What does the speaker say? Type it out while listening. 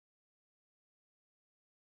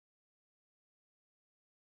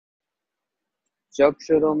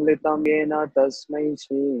चक्षुरुन्मिलितं येन तस्मै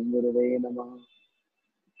श्रीगुरवे नमः।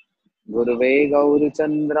 गुरुवे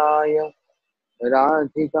गौरचन्द्राय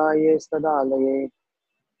राधिकाय सदालये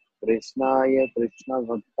कृष्णाय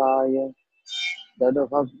कृष्णभक्ताय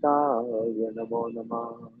तद्भक्ताय नमो नमः।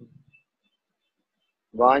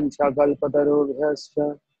 वाञ्छाकल्पतरुभ्यश्च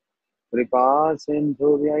कृपा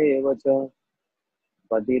सिन्धुभ्यैव च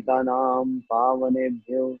पतितानां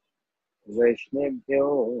पावनेभ्यो वैष्णवेभ्यो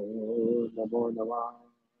नमो नमः।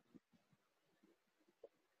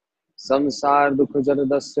 संसार दुख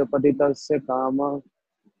जरदस्य पतितस्य काम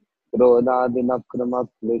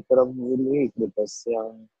क्रोधादिनक्रमक्लिकरमुलीकृतस्य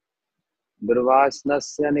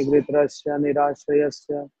दुर्वासनस्य निगृत्रस्य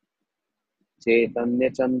निराश्रयस्य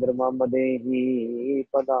चैतन्यचन्द्रमा मदेहि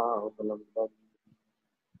पदावलम्बम्।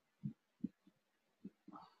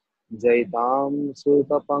 जयतां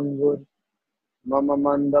सुतपङ्गुर्मम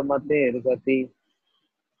मन्दमतेर्गति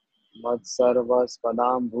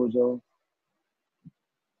मत्सर्वस्पदाम्बुजो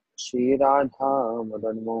श्रीराधा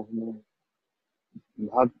मदनमोहन।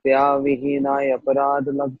 भक्त्या विहीनाय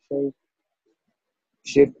अपराधलक्षै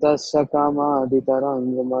क्षिप्तस्य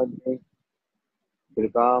कामादितरङ्गमध्ये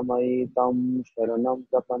कृपामयि तं शरणं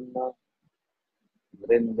प्रपन्ना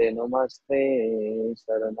वृन्दे नमस्ते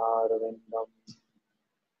शरणारविन्दम्।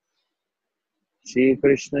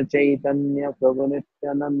 श्रीकृष्ण चैतन्य प्रभु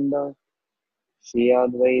नित्यानंद श्री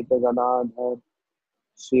अद्वैत गदाधर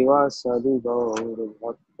शिवासादि गौर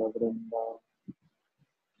भक्त वृंद।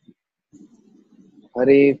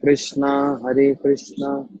 हरे Krishna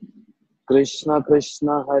Krishna Krishna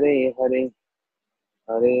Hare Hare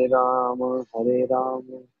Hare Ram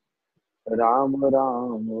Ram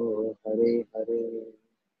Ram Hare Hare.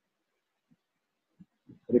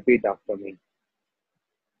 Repeat after me.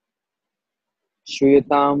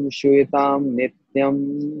 श्रूयतां नित्यं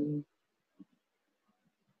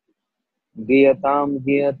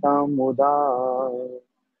गीयतां मुदा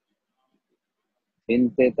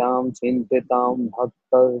चिन्तितां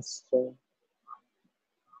भक्तश्च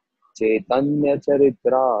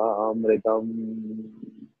चैतन्यचरित्रामृतम्।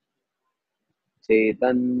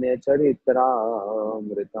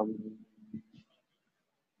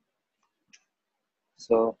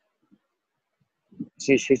 So,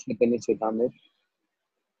 Shri Shri Chaitanya Caritamrta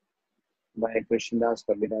by Krishnadas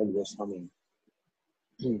Kaviraj Goswami.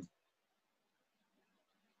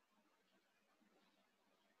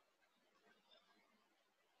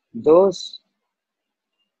 Those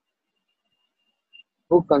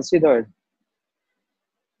who considered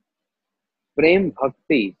Prem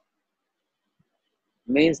Bhakti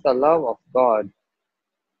means the love of God,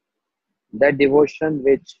 that devotion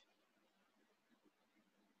which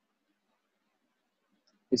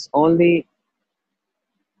is only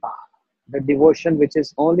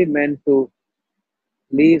meant to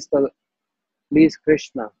please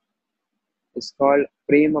Krishna, is called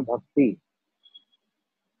Prema Bhakti.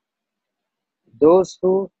 Those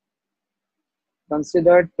who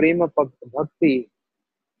considered Prema Bhakti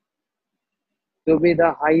to be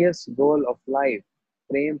the highest goal of life,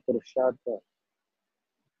 Prem Purushartha,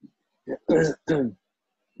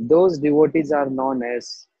 those devotees are known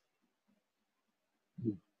as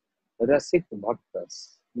Rasik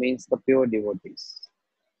Bhaktas, means the pure devotees.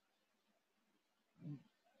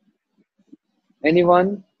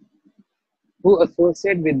 Anyone who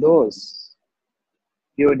associate with those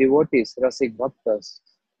pure devotees, Rasik Bhaktas,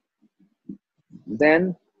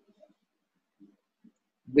 then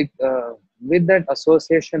with that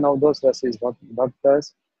association of those Rasik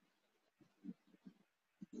Bhaktas,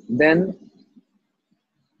 then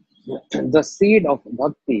the seed of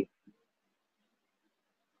bhakti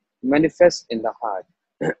manifests in the heart.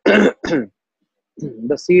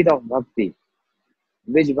 The seed of bhakti.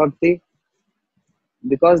 Which bhakti?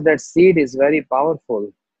 Because that seed is very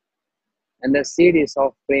powerful and the seed is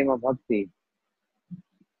of prema bhakti.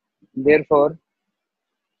 Therefore,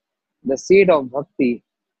 the seed of bhakti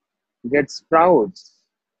gets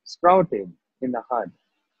sprouted in the heart.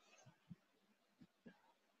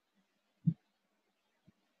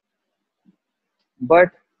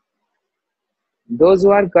 But those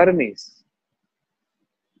who are karmis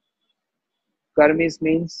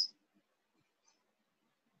means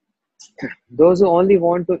those who only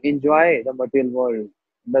want to enjoy the material world,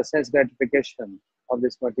 the sense gratification of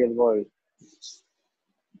this material world,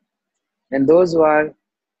 and those who are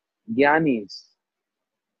jnanis,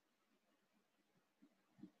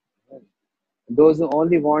 those who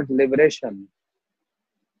only want liberation,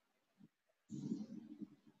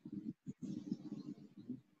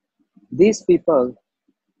 these people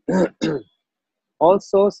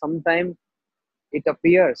also sometimes it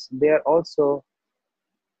appears they are also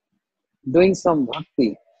doing some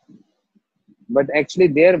bhakti, but actually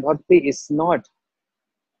their bhakti is not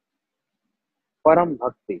param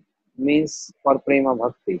bhakti, means for prema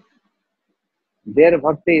bhakti. Their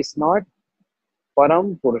bhakti is not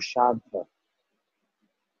param purushartha.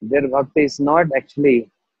 Their bhakti is not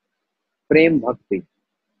actually prem bhakti.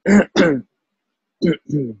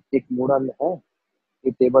 एक मुड़ल है,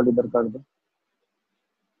 ये table इधर कर दो.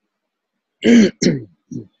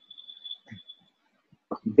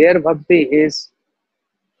 Their bhakti is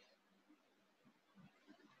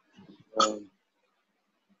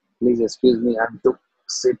please excuse me, I have to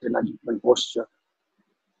sit in a different posture.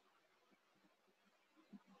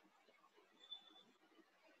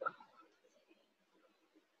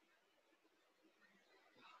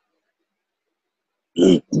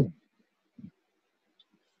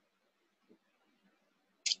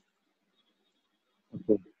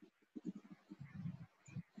 Okay.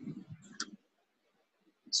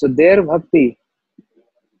 So their bhakti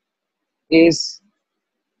is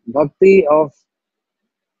bhakti of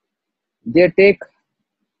they take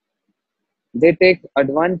they take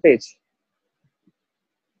advantage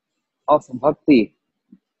of bhakti,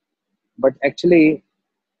 but actually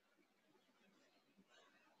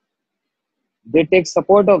they take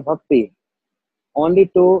support of bhakti only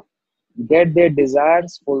to get their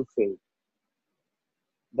desires fulfilled.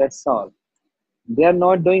 That's all. They are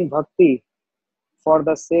not doing bhakti for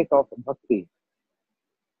the sake of bhakti.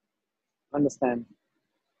 Understand?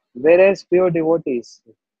 Whereas pure devotees,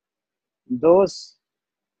 those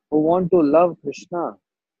who want to love Krishna,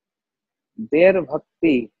 their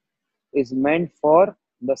bhakti is meant for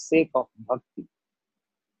the sake of bhakti.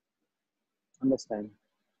 Understand?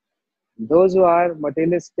 Those who are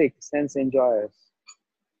materialistic sense enjoyers,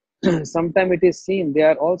 sometimes it is seen they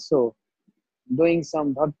are also doing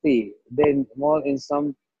some bhakti, they more in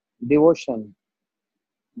some devotion,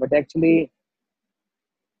 but actually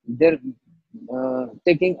they're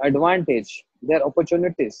taking advantage, their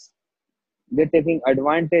opportunities, they're taking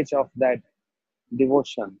advantage of that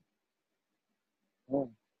devotion. Yeah.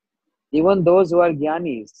 Even those who are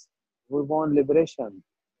jnanis, who want liberation,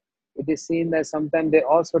 it is seen that sometimes they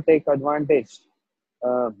also take advantage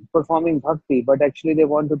performing bhakti, but actually they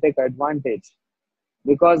want to take advantage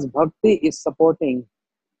because bhakti is supporting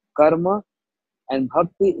karma and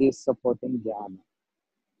bhakti is supporting jnana.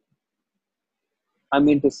 I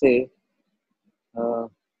mean to say, uh,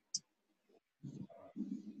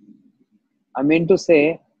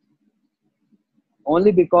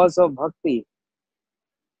 only because of bhakti,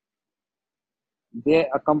 they are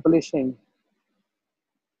accomplishing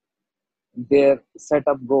their set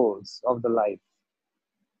up goals of the life,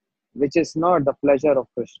 which is not the pleasure of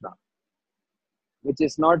Krishna, which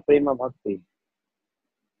is not prema bhakti.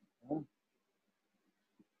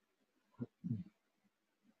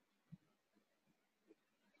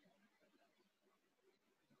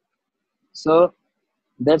 So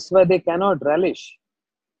that's why they cannot relish.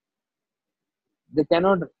 They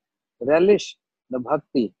cannot relish the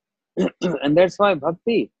bhakti. And that's why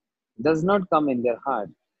bhakti does not come in their heart.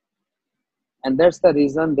 And that's the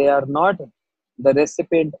reason they are not the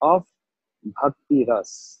recipient of bhakti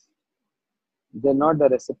ras. They're not the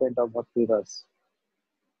recipient of bhakti ras.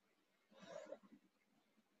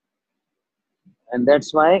 And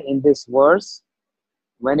that's why in this verse,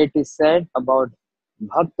 when it is said about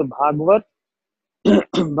Bhakt Bhagvat,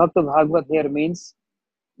 Bhakt Bhagvat here means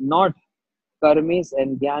not karmis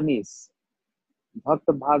and jnanis. Bhakt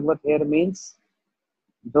Bhagvat here means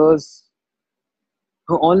those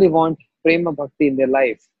who only want prema bhakti in their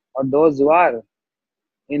life, or those who are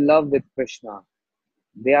in love with Krishna.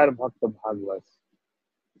 They are Bhakta Bhagavats.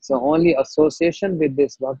 So only association with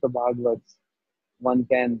this Bhakta Bhagavats one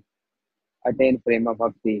can attain prema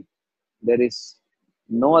bhakti. There is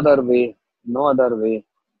no other way, no other way,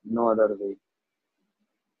 no other way.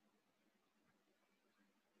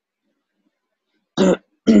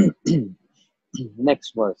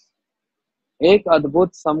 Next verse. एक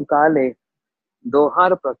अद्भुत समकाले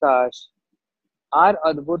दोहार प्रकाश are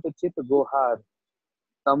अद्भुत चित गोहार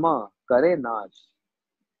तमा करे नाश.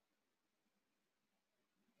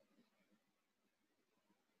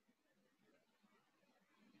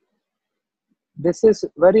 This is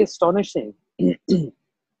very astonishing.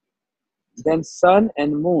 Then sun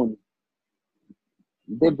and moon,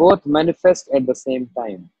 they both manifest at the same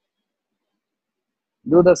time.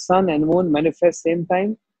 Do the sun and moon manifest same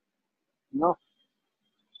time? No,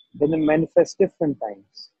 they manifest different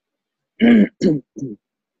times.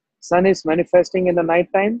 Sun is manifesting in the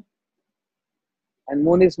night time and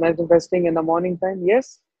moon is manifesting in the morning time.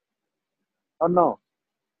 Yes or no?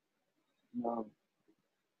 No.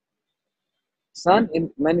 Sun in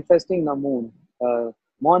manifesting the moon,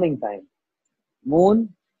 morning time. Moon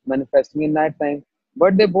manifesting in night time.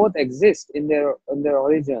 But they both exist in their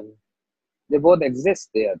origin. They both exist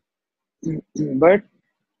there. But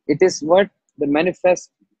it is what they manifest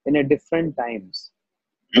in a different times.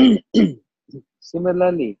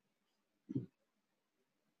 Similarly,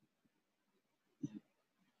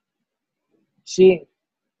 she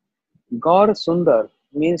Gaur Sundar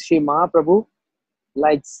means she Mahaprabhu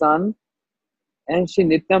like sun, and she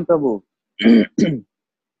Nityam Prabhu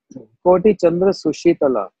Koti Chandra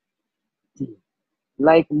Sushitala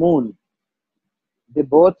like moon. They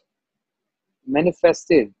both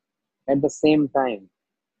manifested at the same time.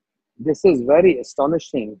 This is very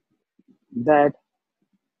astonishing that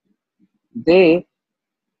they,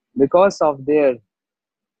 because of their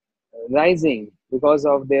rising, because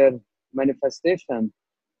of their manifestation,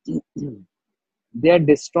 they are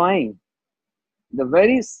destroying the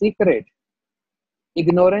very secret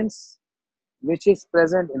ignorance which is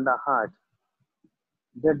present in the heart.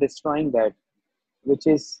 They're destroying that, which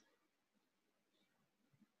is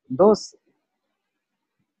those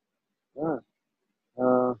uh,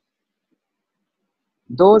 uh,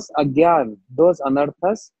 those agyan, those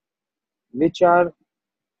anarthas which are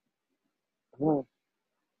uh,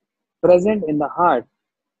 present in the heart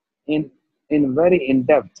in very in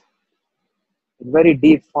depth, in very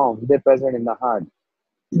deep form. They're present in the heart.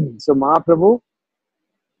 So Mahaprabhu,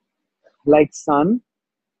 like sun,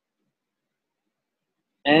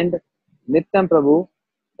 and Nityam Prabhu,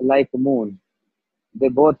 like moon. They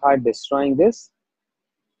both are destroying this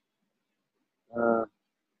uh,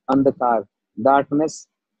 andhakar, darkness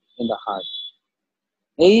in the heart.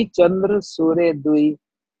 Ei Chandra Sure Dui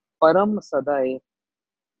Param Sadai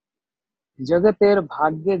Jagater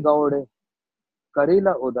Bhagye Gaude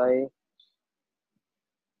Karila Uday.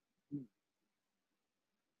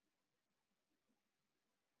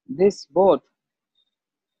 This both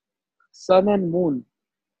sun and moon,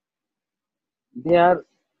 they are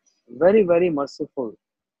very, very merciful,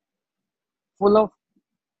 full of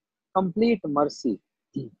complete mercy.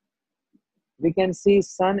 We can see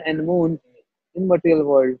sun and moon in material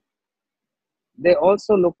world. They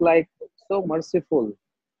also look like so merciful.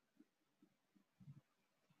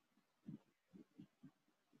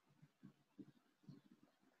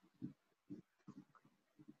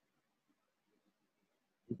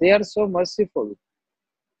 They are so merciful.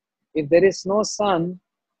 If there is no sun,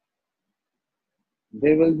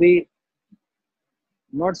 there will be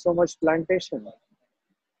not so much plantation.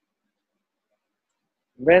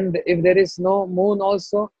 If there is no moon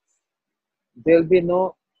also, there will be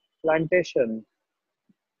no plantation.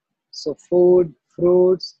 So food,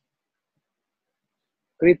 fruits,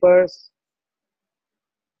 creepers,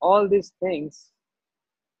 all these things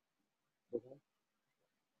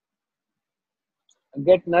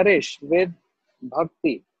get nourished with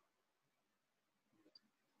bhakti.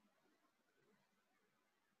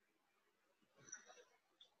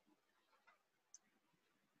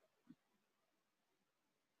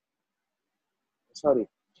 Sorry,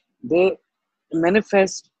 they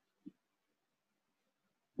manifest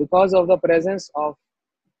because of the presence of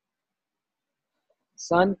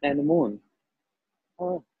sun and moon.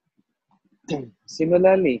 Uh,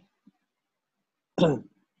 Similarly,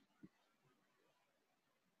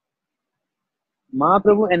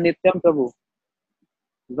 Mahaprabhu and Nityam Prabhu,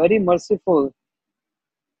 very merciful.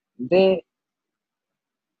 They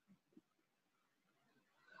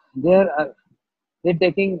they're they're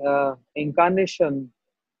taking incarnation,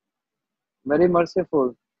 very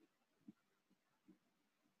merciful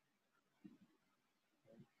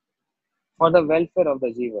for the welfare of the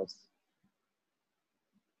jivas.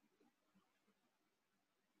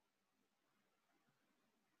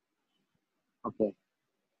 Okay.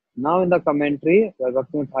 Now in the commentary,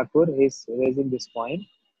 Bhakti Thakur is raising this point.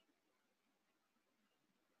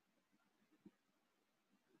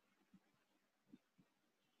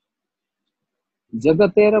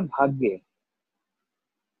 Jagater bhagye.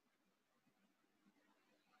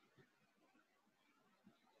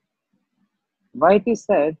 Why it is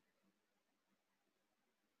said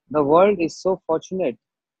the world is so fortunate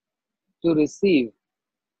to receive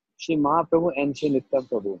Shri Mahaprabhu and Shri Nitya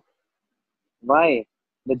Prabhu. Why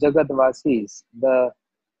the Jagatvasis, the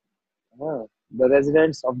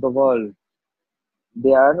residents of the world,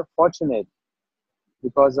 they are fortunate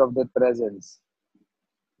because of their presence.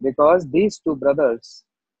 Because these two brothers,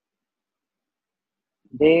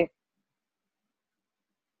 they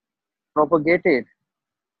propagated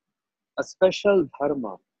a special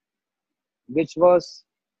dharma which was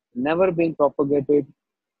never been propagated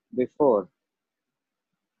before.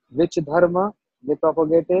 Which dharma they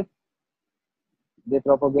propagated? They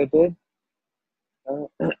propagated uh,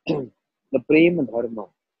 the Prem Dharma,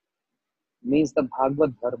 means the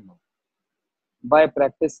Bhagavad Dharma, by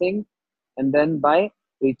practicing and then by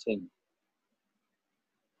preaching.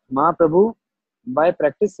 Mahaprabhu, by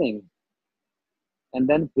practicing and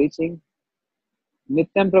then preaching.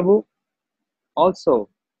 Nityam Prabhu, also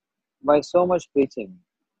by so much preaching.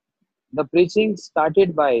 The preaching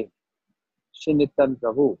started by Shri Nityan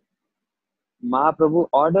Prabhu. Mahaprabhu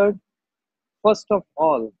ordered first of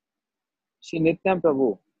all Shri Nityan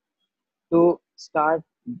Prabhu to start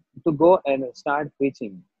to go and start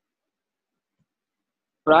preaching.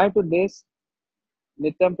 Prior to this,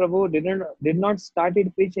 Nityan Prabhu did not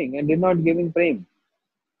started preaching and did not giving prem.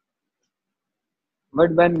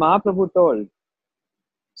 But when Mahaprabhu told,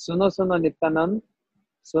 "Suno suno Nityanand,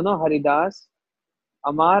 suno Haridas,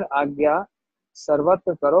 Amar Agya,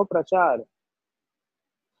 Sarvatra Karo Prachar,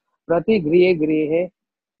 Prati Grihe Grihe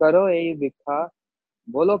Karo Ei Vikha,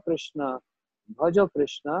 Bolo Krishna, Bhajo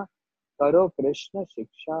Krishna, Karo Krishna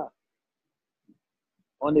Shiksha."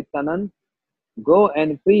 O Nityanand, go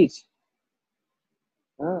and preach.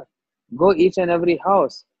 Go each and every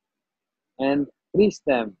house and preach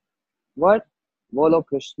them. What? Bolo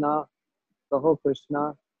Krishna, Kaho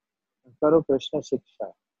Krishna, Karo Krishna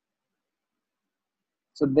Shiksha.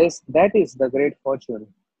 So that is the great fortune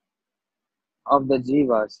of the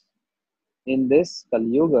Jivas in this Kali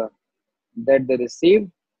Yuga, that they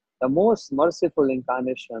received the most merciful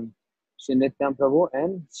incarnation, Shri Nityan Prabhu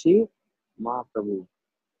and Shri Mahaprabhu.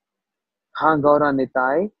 हाँ गौरा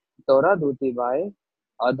निताय तोरा dhoti bye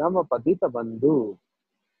अधम पतित बंधु.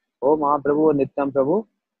 O Mahaprabhu, Nityam Prabhu,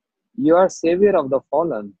 you are savior of the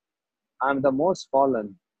fallen. I am the most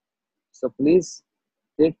fallen. So please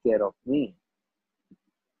take care of me.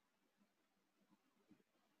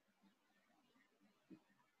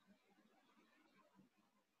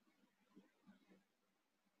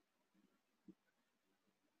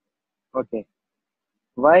 Okay.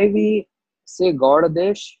 Why we say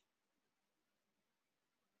Gaudadesh?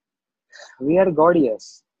 We are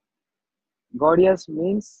Gaudias. Gaudias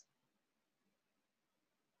means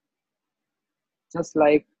just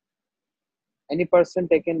like any person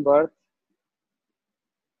taken birth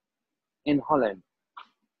in Holland.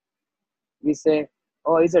 We say,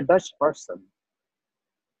 oh, he's a Dutch person.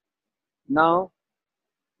 Now,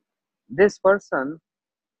 this person,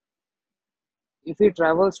 if he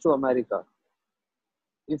travels to America,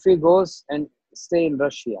 if he goes and stay in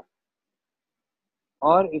Russia,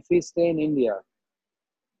 or if he stay in India,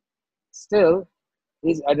 still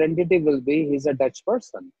his identity will be he's a Dutch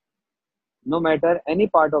person. No matter any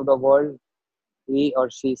part of the world he or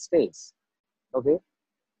she stays. Okay?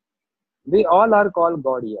 We all are called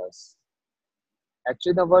Gaudias.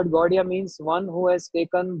 Actually, the word Gaudiya means one who has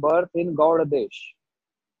taken birth in Gaudadesh,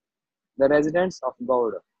 the residents of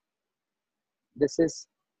Gaud. This is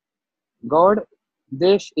Gaud.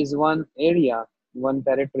 Desh is one area, one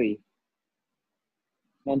territory,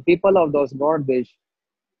 and people of those Gaud Desh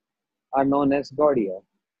are known as Gaudiya.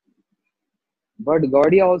 But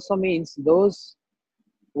Gaudiya also means those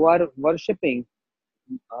who are worshipping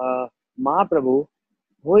Mahaprabhu,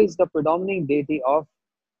 who is the predominating deity of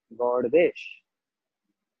Gaud Desh.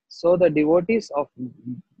 So the devotees of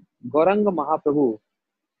Gauranga Mahaprabhu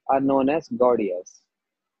are known as Gaudiyas.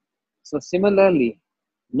 So similarly,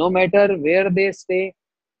 no matter where they stay,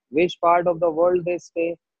 which part of the world they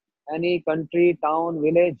stay, any country, town,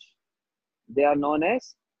 village, they are known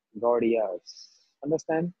as Gaudiyas.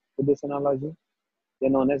 Understand with this analogy? They are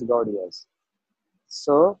known as Gaudiyas.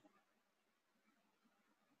 So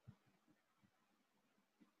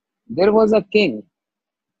there was a king,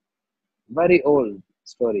 very old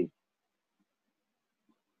story.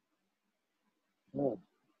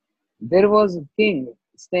 There was a king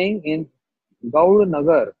staying in Gaud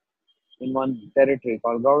Nagar, in one territory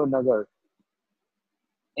called Gaud Nagar.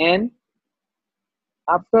 And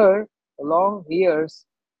after long years,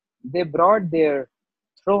 they brought their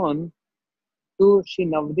throne to Shri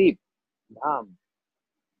Navdeep Dham.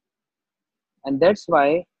 And that's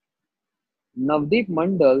why Navdeep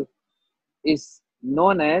Mandal is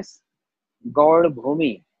known as Gaud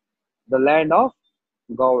Bhumi, the land of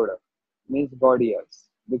Gaud, means Gaudiyas,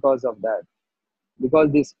 because of that.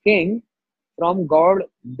 Because this king from Gaud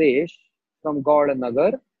Desh, from Gaud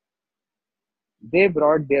Nagar, they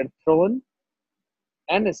brought their throne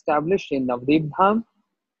and established in Navdeep Dham.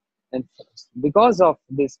 And because of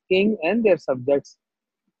this king and their subjects,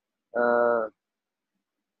 uh,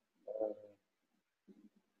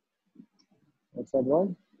 what's that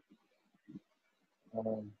word?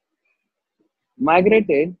 Uh,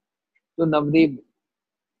 Migrated to Navdeep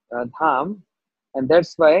Dham, and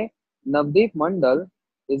that's why Navdeep Mandal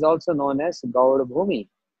is also known as Gaur Bhumi.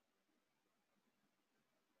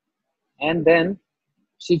 And then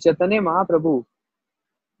Sri Chaitanya Mahaprabhu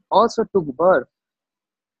also took birth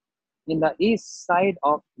in the east side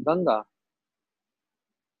of Ganga,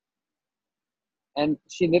 and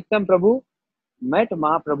Sri Nityam Prabhu met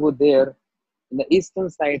Mahaprabhu there in the eastern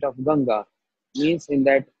side of Ganga, means in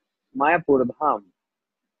that Mayapur Dham.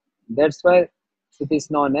 That's why it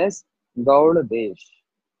is known as Gaud Desh.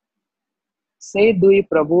 Say Dui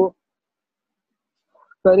Prabhu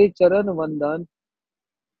Kari Charan Vandan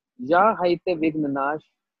Ya Haite Vignanash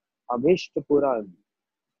Abhishta Puran.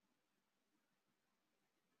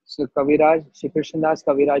 So Kaviraj, Shri Krishnadas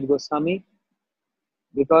Kaviraj Goswami,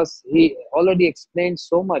 because he already explained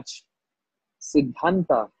so much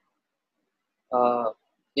Siddhanta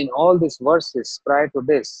in all these verses prior to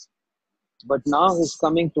this, but now he's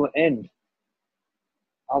coming to an end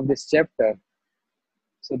of this chapter.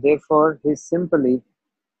 So therefore, he's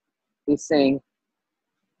saying,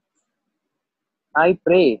 I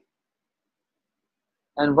pray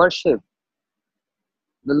and worship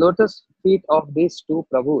the lotus feet of these two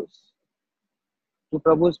Prabhus. Two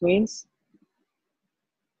Prabhus means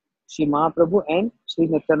Sri Mahaprabhu and Sri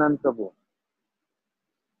Nityanand Prabhu.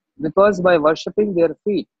 Because by worshipping their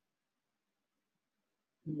feet,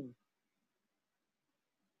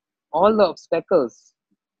 all the obstacles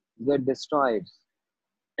get destroyed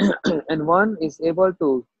and one is able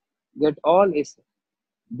to get all his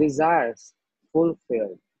desires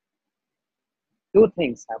fulfilled. Two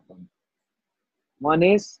things happen. One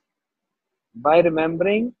is by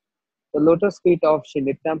remembering the lotus feet of Sri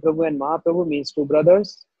Nityan Prabhu and Mahaprabhu, means two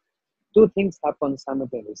brothers, two things happen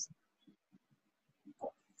simultaneously.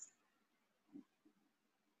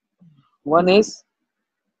 One is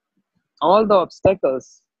all the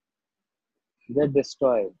obstacles get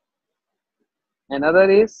destroyed.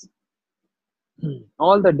 Another is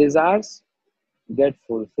all the desires get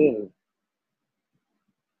fulfilled.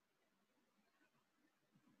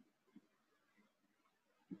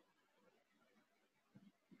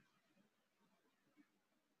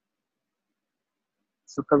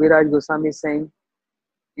 So Kaviraj Goswami is saying,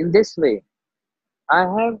 in this way, I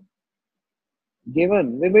have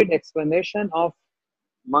given vivid explanation of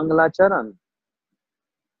Mangalacharan.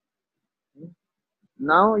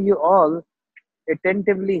 Now you all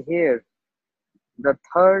attentively hear the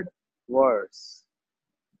third verse.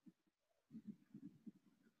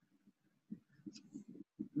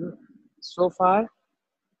 So far,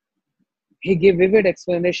 he gave vivid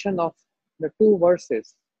explanation of the two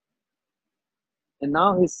verses. And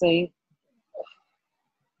now he's saying,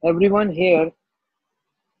 everyone here,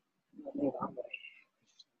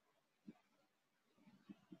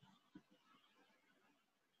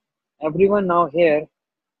 everyone now hear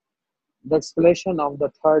the explanation of the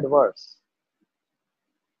third verse.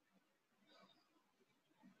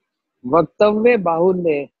 वक्तव्य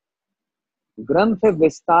बाहुल्य ग्रंथ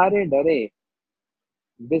विस्तारे डरे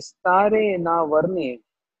विस्तारे ना वर्णे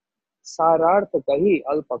सारार्थ कही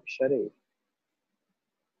अल्प अक्षरे.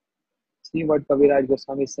 See what Kaviraj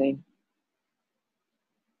Goswami is saying.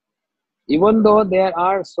 Even though there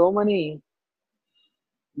are so many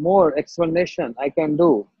more explanation I can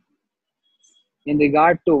do in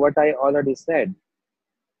regard to what I already said.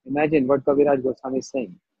 Imagine what Kaviraj Goswami is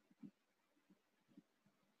saying.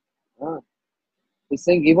 He's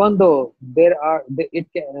saying even though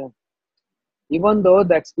even though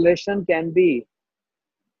the explanation can be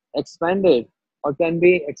expanded or can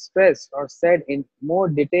be expressed or said in more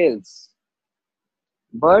details,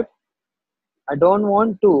 but I don't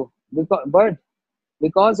want to,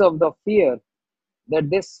 because of the fear that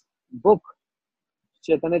this book,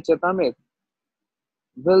 Caitanya Caritamrta,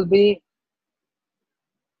 will be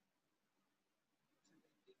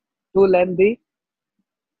too lengthy.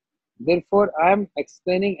 Therefore, I am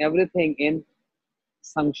explaining everything in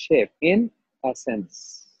Sankshep, in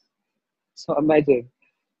essence. So imagine,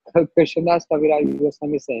 Krishnadas Kaviraj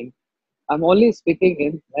Goswami saying, I'm only speaking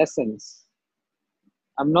in essence.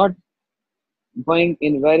 I'm not going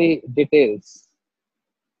in very details.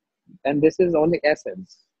 And this is only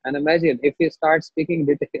essence. And imagine if you start speaking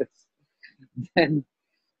details, then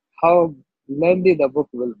how lengthy the book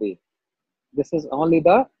will be. This is only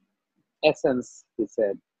the essence, he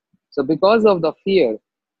said. So because of the fear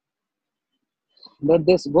that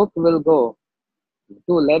this book will go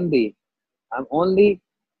too lengthy, I'm only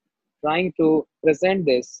trying to present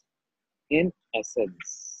this in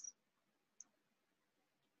essence.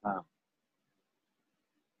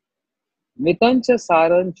 Mitancha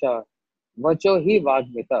sarancha vacho hi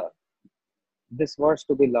vagmita. This verse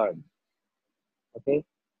to be learned. Okay,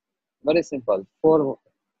 very simple.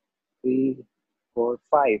 three, four,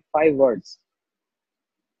 five. Five words.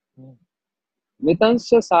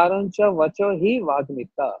 Mitanscha sarancha vacho hi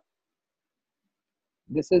vagmita.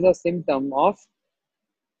 This is a symptom of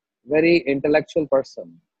very intellectual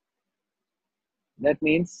person. That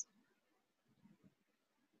means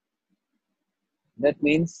that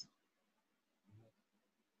means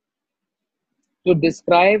to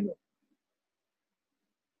describe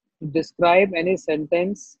any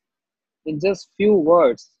sentence in just few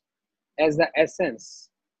words as the essence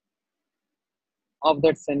of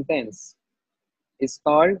that sentence is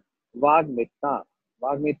called vagmita.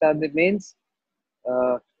 Vagmita means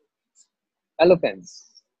uh,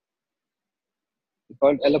 eloquence. It's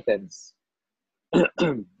called eloquence.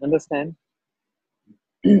 Understand?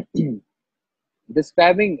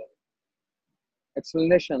 Describing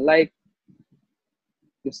explanation, like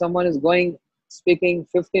if someone is going speaking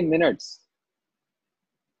 15 minutes,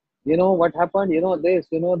 you know what happened, you know this,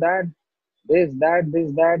 you know that, this,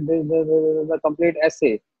 the complete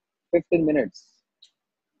essay, 15 minutes.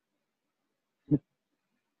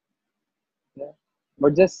 Yeah.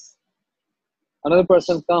 But just another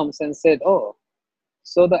person comes and said, oh,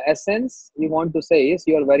 so the essence you want to say is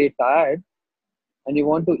you are very tired and you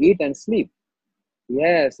want to eat and sleep.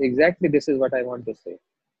 Yes, exactly, this is what I want to say.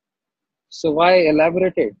 So why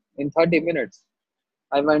elaborate it in 30 minutes?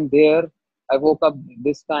 I went there, I woke up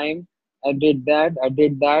this time, I did that,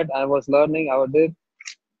 I was learning, I did.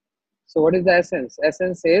 So what is the essence?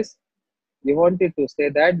 Essence is you wanted to say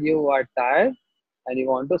that you are tired and you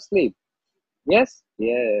want to sleep. Yes?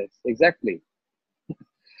 Yes, exactly.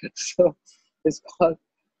 So it's called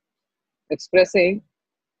expressing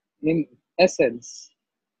in essence.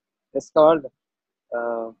 It's called,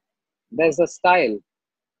 uh, there's a style.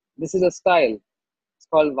 This is a style. It's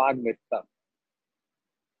called Vagmitta.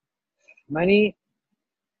 Many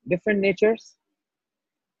different natures,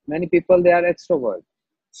 many people, they are extrovert.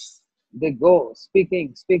 They go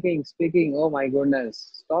speaking. Oh my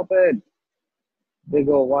goodness, stop it. They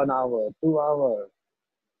go 1 hour, 2 hour,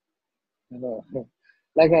 you know,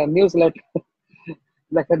 like a newsletter,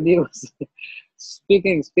 like a news.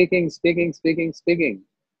 Speaking.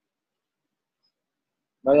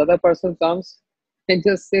 But the other person comes and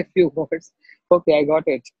just say few words. Okay, I got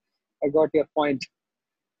it. I got your point.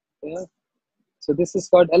 Yeah. So this is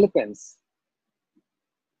called eloquence,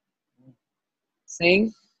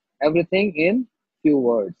 saying everything in few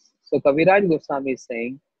words. So Kaviraj Goswami is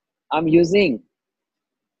saying, I'm using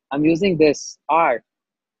I'm using this art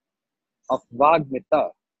of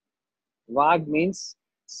Vagmita. Vag means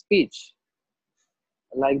speech.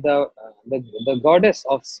 Like the goddess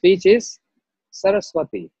of speech is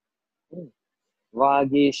Saraswati.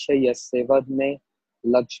 Vagisha yasya vadne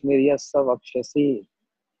Lakshmir yasya vakshasi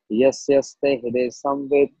yasyaste hide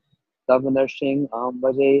samvit tav narsing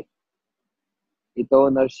ambaje ito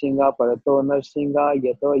narsinga parato narsinga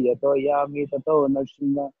yato yami tato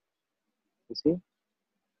narsinga. You see?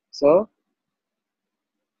 So,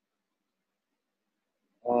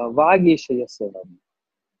 Vagisha yasya vadne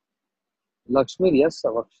Lakshmir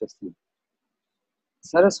yasya vakshasi.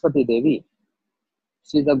 Saraswati Devi,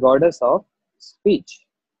 she is the goddess of speech.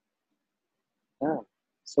 Yeah.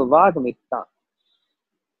 So Vagmitta,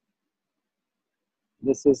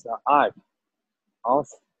 this is the art of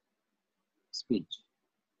speech.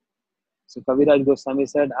 So Kaviraj Goswami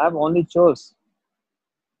said, I have only chose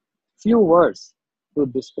few words to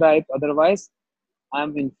describe, otherwise I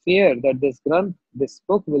am in fear that this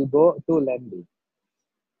book will go too lengthy.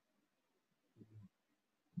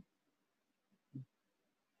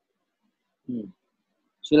 Hmm.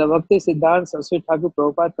 Srila Bhakti Siddhanta Saraswati Thakur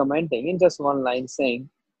Prabhupada commenting in just one line saying,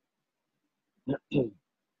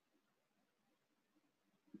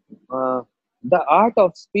 uh, the art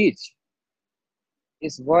of speech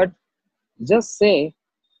is what just say,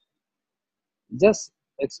 just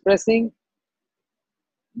expressing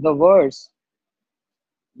the words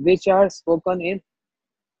which are spoken in,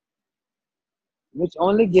 which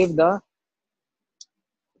only give the,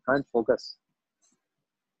 can't focus,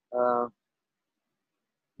 uh,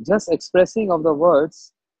 just expressing of the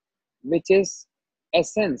words which is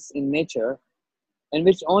essence in nature and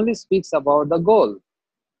which only speaks about the goal,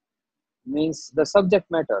 means the subject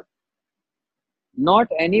matter, not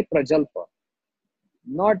any prajalpa,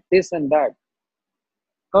 not this and that,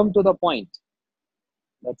 come to the point,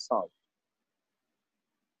 that's all.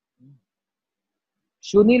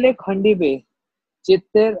 सुनीले खंडिबे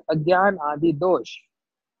चित्तेर अज्ञान आदि दोष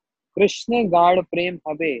कृष्ण गाढ़ प्रेम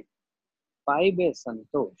हबे पाइबे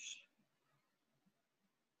संतोष.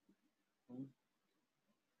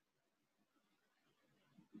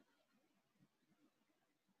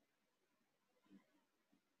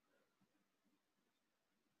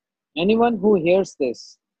 Anyone who hears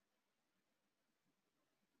this,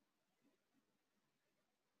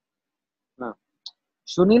 uh,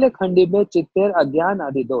 Shunile Khandibe Chitter Agyan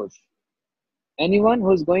Adi Dosh. Anyone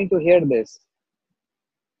who is going to hear this,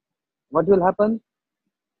 what will happen?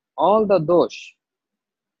 All the dosh,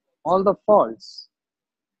 all the faults,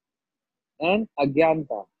 and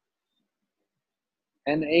agyanta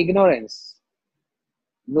and ignorance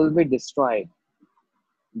will be destroyed.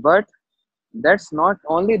 But that's not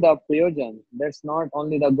only the prayojan, that's not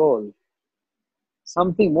only the goal.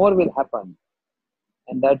 Something more will happen,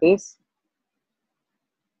 and that is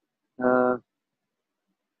uh,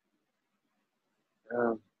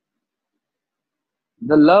 uh,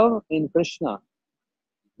 the love in Krishna.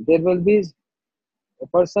 There will be a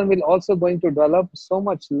person will also going to develop so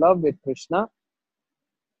much love with Krishna,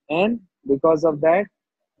 and because of that,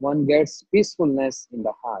 one gets peacefulness in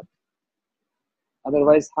the heart.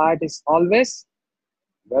 Otherwise, heart is always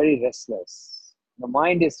very restless. The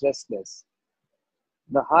mind is restless.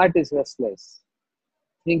 The heart is restless,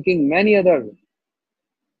 thinking many other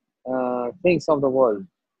things of the world.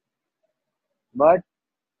 But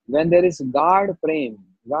when there is God prem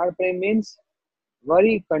means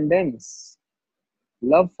very condensed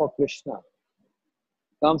love for Krishna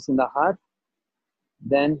comes in the heart,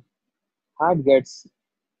 then heart gets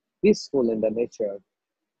peaceful in the nature,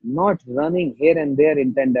 not running here and there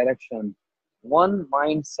in 10 directions. One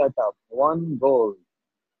mind set up, one goal.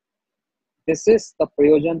 This is the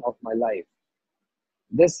prayojan of my life.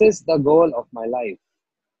 This is the goal of my life.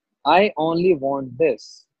 I only want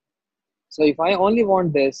this. So if I only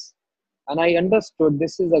want this and I understood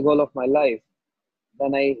this is the goal of my life,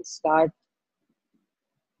 then I start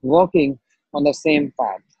walking on the same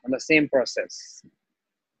path, on the same process.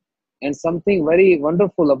 And something very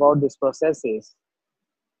wonderful about this process is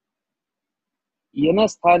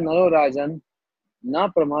Yanastha Naro Rajan Na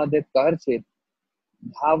Pramadit Karchit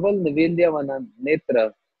Dhaval Nivilyavana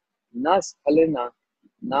Netra Na Sphalina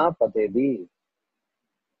Na Patedi.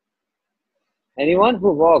 Anyone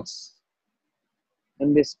who walks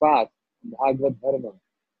in this path, Bhagavad Dharma,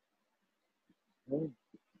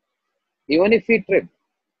 even if he trips,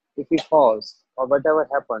 if he falls, or whatever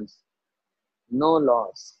happens, no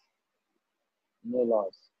loss, no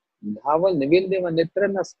loss. Dhaval Nivildeva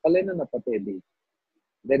Nitrana Spalena Napatedi.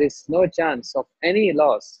 There is no chance of any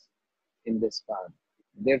loss in this path.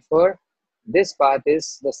 Therefore, this path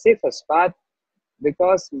is the safest path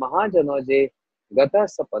because Mahajanoje Gata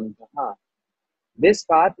Sapantaha. This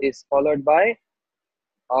path is followed by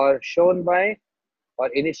or shown by or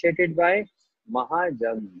initiated by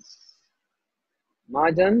Mahajans.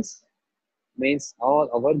 Mahajans means all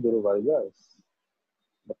our Guru Vargas,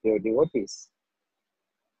 the pure devotees.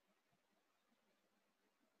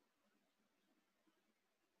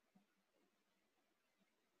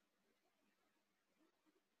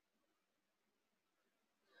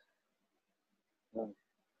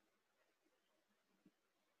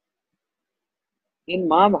 In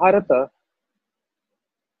Mahabharata,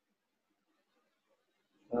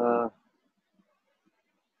 uh,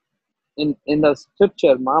 in the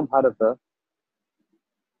scripture Mahabharata,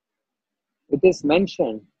 it is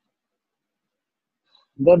mentioned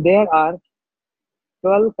that there are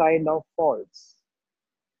 12 kind of faults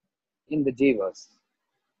in the jivas.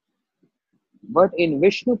 But in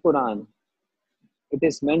Vishnu Puran, it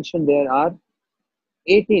is mentioned there are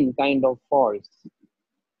 18 kind of faults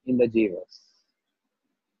in the jivas.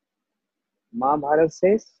 Mahabharata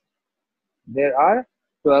says there are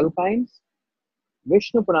 12 kinds.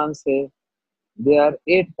 Vishnu Puran says there are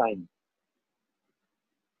 8 kinds.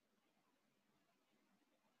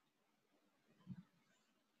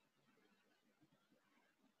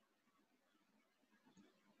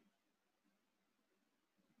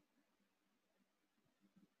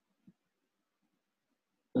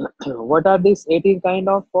 What are these 18 kind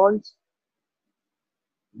of faults?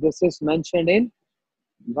 This is mentioned in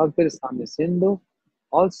Bhakti Swami Sindhu,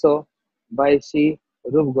 also by Sri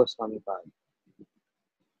Rup Goswami Pad.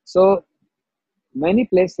 So many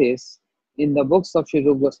places in the books of Sri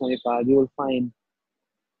Rup Goswami Pad, you will find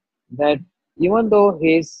that even though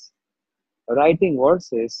he is writing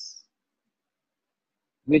verses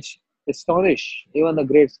which astonish even the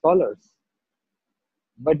great scholars,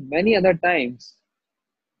 but many other times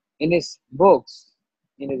in his books,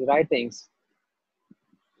 in his writings,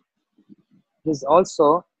 he's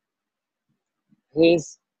also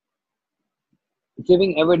he's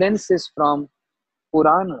giving evidences from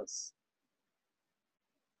Puranas.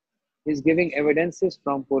 He's giving evidences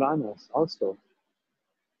from Puranas also.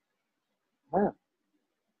 Yeah.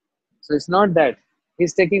 So it's not that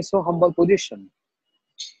he's taking so humble position.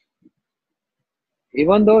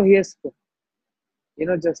 Even though he is,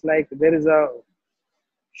 just like there is a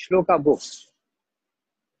shloka book,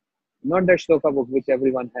 not that shloka book which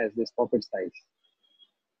everyone has, this pocket size.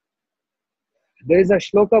 There is a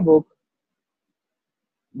shloka book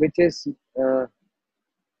which is uh,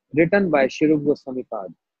 written by Shirup Goswami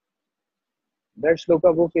Pad. That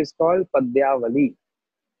shloka book is called Padyavali.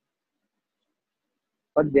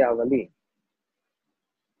 Padyavali.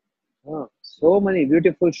 So many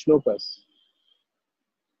beautiful shlokas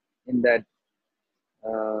in that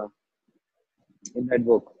uh, in that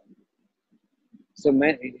book. So,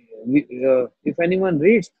 if anyone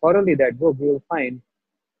reads thoroughly that book, you will find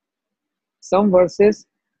some verses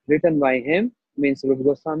written by him, means Rupa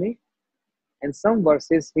Goswami, and some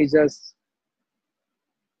verses he just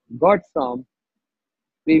got from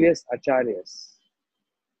previous acharyas.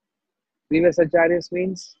 Previous acharyas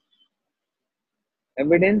means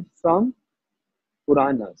evidence from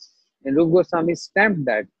Puranas. And Rupa Goswami stamped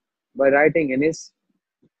that by writing in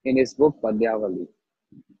his book Padyavali.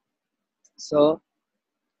 So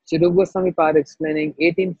Sri Rupa Goswami Pad explaining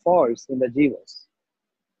 18 faults in the jivas.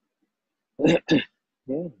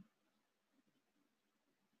 Yeah.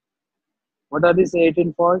 What are these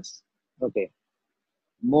 18 faults? Okay.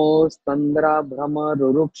 मोह तंद्रा भ्रम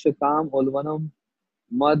रुरुक्ष काम उल्वनम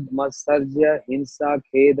मद मत्सर्य हिंसा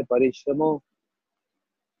खेद परिश्रमो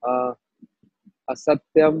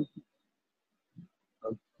असत्यम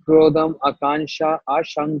क्रोधम आकांक्षा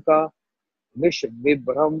आशंका विष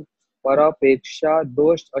विभ्रम परापेक्षा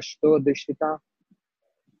दोष अष्टो दृष्टिता.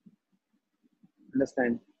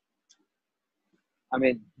 Understand? I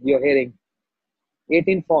mean, you're hearing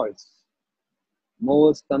 18 faults.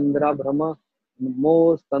 मोह तंद्रा भ्रम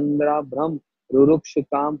रुरुक्ष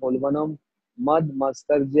काम उल्वनम मद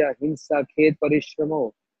मत्सर्य हिंसा खेद परिश्रमो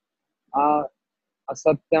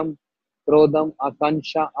असत्यम क्रोधम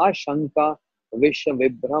आकांक्षा आशंका विश्व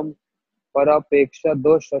विभ्रम परापेक्षा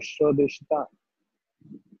दोषो दुष्टा.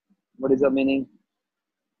 What is the meaning?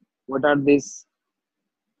 What are these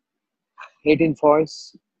 18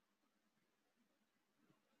 faults?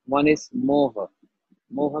 One is moha.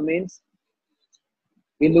 Moha means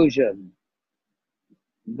illusion.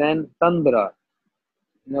 Then tandra.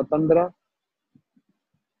 You know tandra?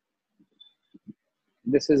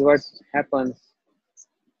 This is what happens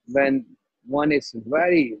when one is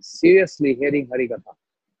very seriously hearing Harikatha.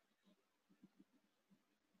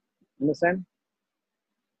 Understand?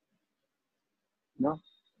 No?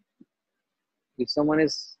 If someone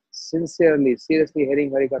is sincerely, seriously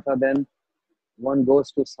hearing Harikatha, then one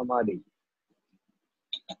goes to Samadhi.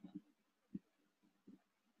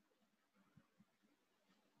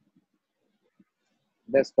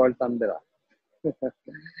 That's called Tandra.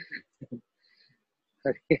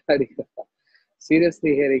 Harikatha.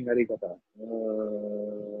 Seriously hearing Harikatha.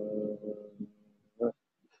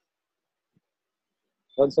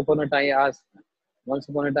 Once upon a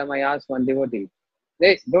time I asked one devotee,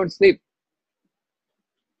 hey, don't sleep.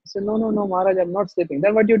 He said, no, Maharaj, I'm not sleeping.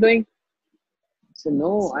 Then what are you doing? He said,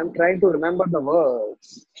 no, I'm trying to remember the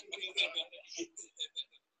words.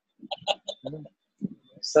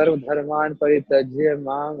 सर्व धर्मान परित्यज्य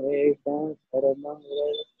माम एकं शरणं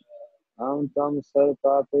व्रज अहं त्वं सर्व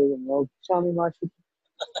पापे मोक्षामि मा शुचि.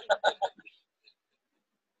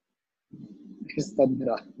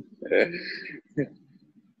 Tandra.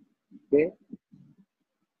 Okay.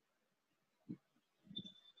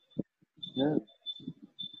 Yeah.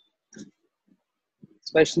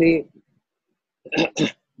 Especially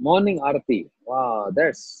morning arati. Wow,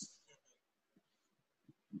 that's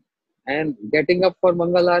and getting up for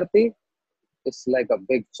Mangal Arati is like a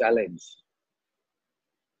big challenge.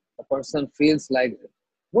 A person feels like,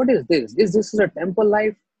 what is this? Is this a temple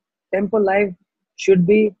life? Temple life should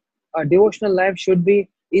be a devotional life, should be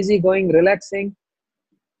easygoing, relaxing.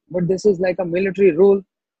 But this is like a military rule.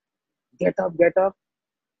 Get up, get up.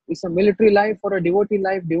 It's a military life or a devotee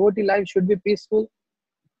life. Devotee life should be peaceful.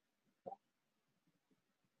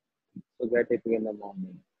 So get it in the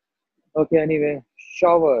morning. Okay, anyway,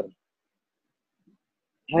 shower.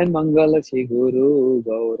 And Mangala Shri Guru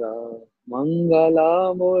Gaura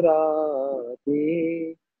Mangala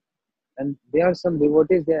Murati. And there are some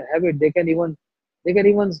devotees, they have it, they can even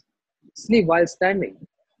sleep while standing.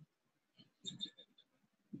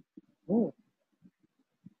 Oh,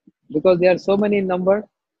 because there are so many in number,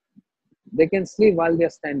 they can sleep while they are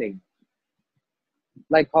standing.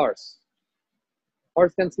 Like horse.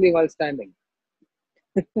 Horse can sleep while standing.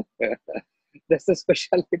 That's a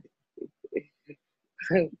specialty.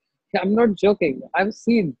 I'm not joking. I've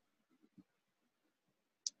seen.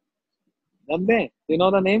 Rambe, you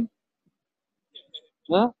know the name?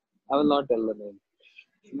 Huh? I will not tell the name.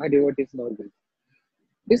 My devotees know this.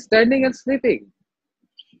 He's standing and sleeping.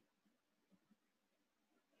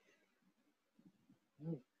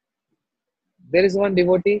 There is one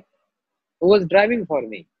devotee who was driving for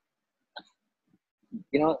me.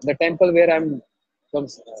 The temple where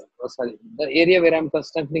sorry, the area where I'm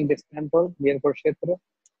constructing this temple near Kurukshetra.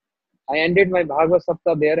 I ended my Bhagavad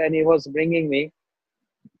Sapta there, and he was bringing me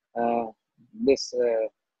uh, this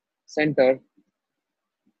center.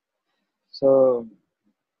 So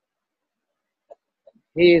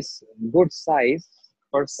he is good size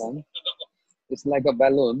person. It's like a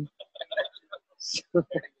balloon.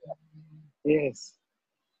 Yes,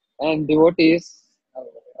 and devotees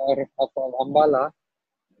of Ambala,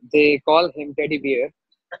 they call him Teddy Bear.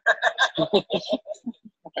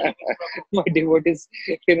 My devotees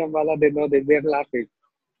in Ambala, they know that they're laughing.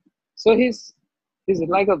 So he's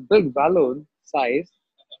like a big balloon size,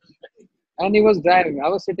 and he was driving. I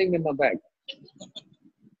was sitting in the back,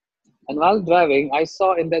 and while driving, I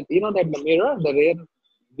saw in that that the mirror, the rear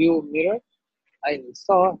view mirror, I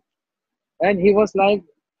saw, and he was like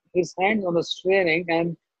his hands on the steering,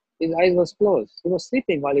 and his eyes was closed. He was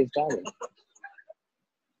sleeping while he's driving.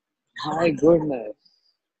 My goodness!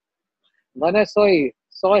 When I saw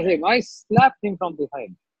him, I slapped him from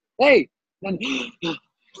behind. Hey! Then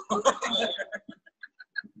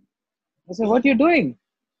I said, "What are you doing?"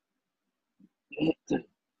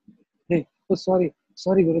 Hey, oh sorry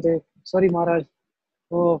Gurudev, sorry Maharaj.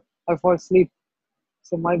 Oh, I fall asleep.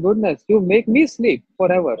 So my goodness, you make me sleep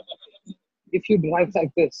forever if you drive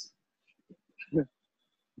like this.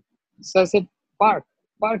 So I said, park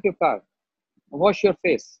your car, wash your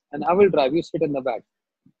face, and I will drive. You sit in the back.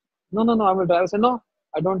 No, I will drive. I said, no,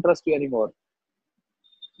 I don't trust you anymore.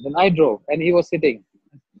 Then I drove, and he was sitting,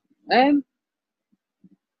 and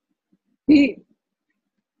he,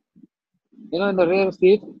 in the rear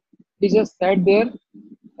seat, he just sat there,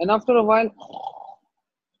 and after a while,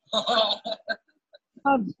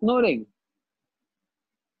 started snoring.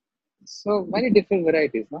 So many different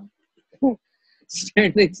varieties, no?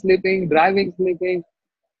 Standing, sleeping, driving, sleeping.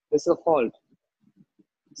 This is a fault.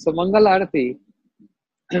 So Mangal Arati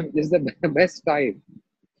is the best time.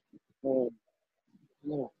 Uh,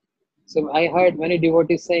 no. So I heard many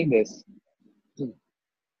devotees saying this.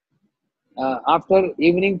 After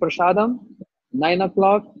evening prasadam, 9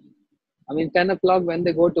 o'clock, 10 o'clock, when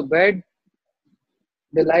they go to bed,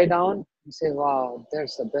 they lie down and say, wow,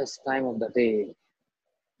 that's the best time of the day.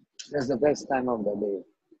 That's the best time of the day.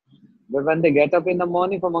 But when they get up in the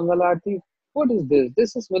morning for Mangal Arati, what is this?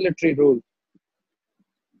 This is military rule.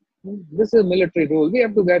 This is military rule. We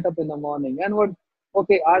have to get up in the morning. And what?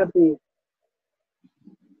 Okay, Arati.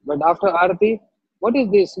 But after Arati, what is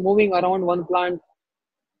this moving around one plant?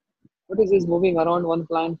 What is this moving around one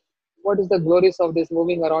plant? What is the glories of this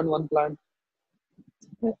moving around one plant?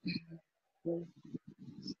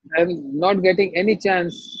 I'm not getting any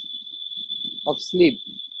chance of sleep.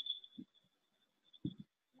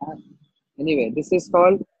 Anyway, this is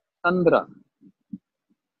called Tandra.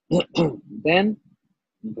 Then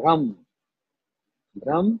Brahm.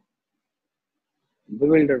 Brahm,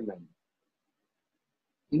 bewilderment.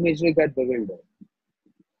 Imagery got bewildered.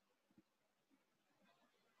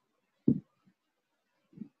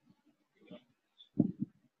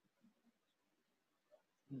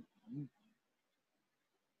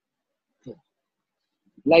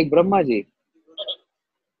 Like Brahmaji.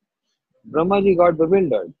 Brahmaji got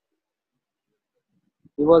bewildered.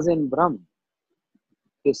 He was in Brahm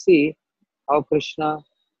to see how Krishna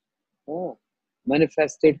oh,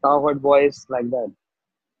 manifested cowherd voice like that.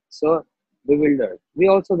 So bewildered. We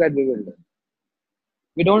also get bewildered.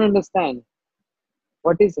 We don't understand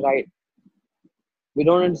what is right. We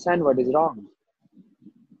don't understand what is wrong.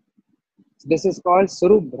 This is called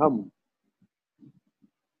Surup Brahm.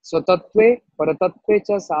 Swatatve, Paratatve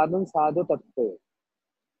cha sadhan sadhu tattve.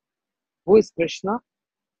 Who is Krishna?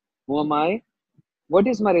 Who am I? What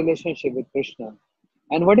is my relationship with Krishna?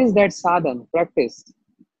 And what is that sadhan, practice,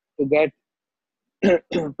 to get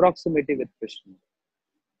proximity with Krishna?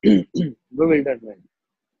 Bewilderment.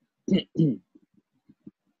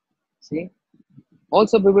 See?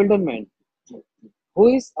 Also bewilderment. Who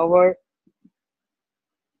is our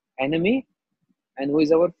enemy and who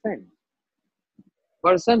is our friend?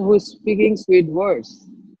 Person who is speaking sweet words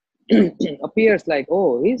appears like,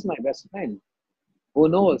 oh, he's my best friend. Who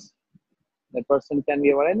knows? That person can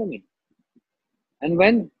be our enemy. And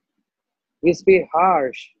when we speak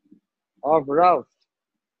harsh or rough,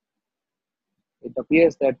 it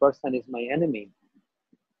appears that person is my enemy.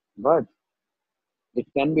 But it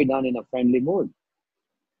can be done in a friendly mood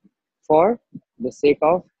for the sake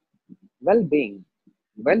of well-being,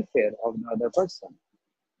 welfare of the other person.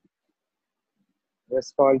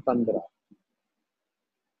 That's called Tandra.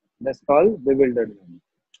 That's called bewilderment.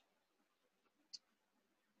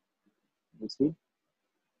 You see?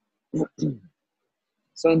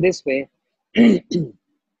 So in this way,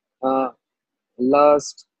 uh,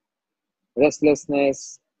 lust,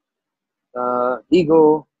 restlessness,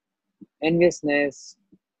 ego, enviousness,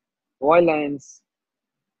 violence,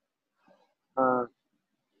 uh,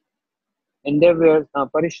 endeavor,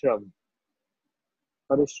 parishram.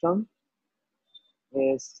 Parishram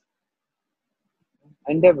is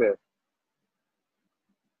endeavor,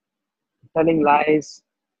 telling lies,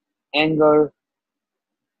 anger,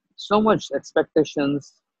 so much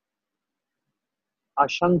expectations,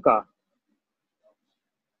 ashanka,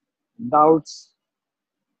 doubts,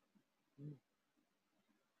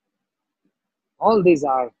 all these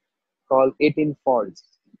are called 18 faults.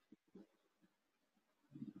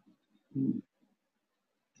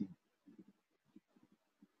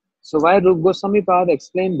 So why Rup Goswami Pad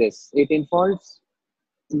explained this 18 faults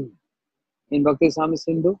in Bhakti Sami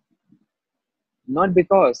Sindhu? Not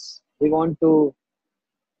because we want to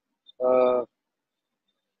uh,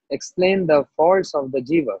 explain the faults of the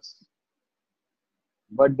jivas,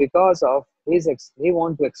 but because of he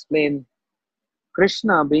want to explain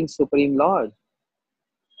Krishna being Supreme Lord,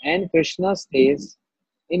 and Krishna stays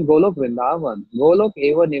in Golok Vrindavan. Golok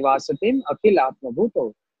eva nivasatim akhil atma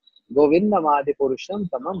bhuto Govindam adi purusham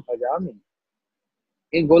tamam bhajami.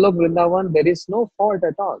 In Golok Vrindavan, there is no fault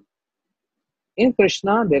at all. In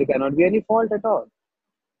Krishna, there cannot be any fault at all.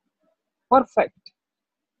 Perfect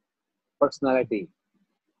personality.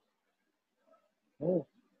 Oh.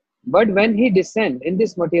 But when he descends in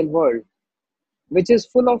this material world, which is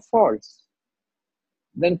full of faults,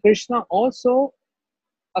 then Krishna also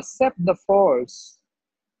accept the faults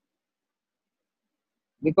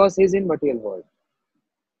because he is in material world.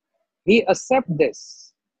 He accept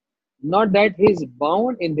this, not that he is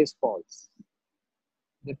bound in these faults.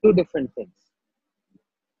 The two different things.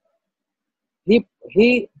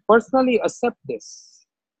 He personally accept this.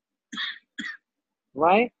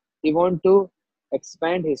 Why? He want to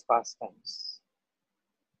expand his pastimes.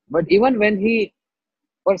 But even when he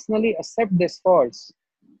personally accept these faults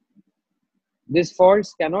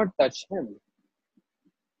cannot touch him.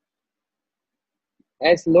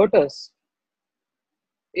 As lotus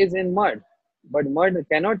is in mud, but mud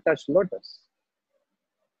cannot touch lotus.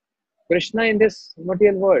 Krishna in this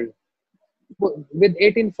material world with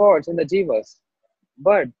 18 faults in the jivas,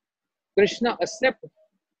 but Krishna accept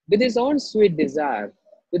with his own sweet desire,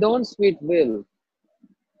 with own sweet will,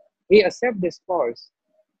 he accept these faults,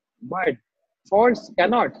 but faults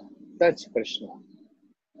cannot touch Krishna.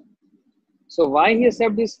 So why he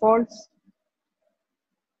accept these faults?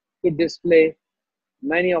 To display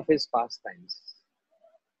many of his pastimes.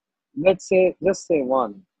 Let's say, just say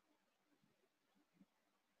one.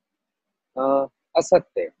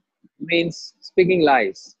 Asatya means speaking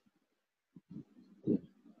lies.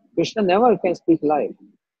 Krishna never can speak lie.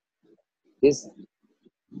 Is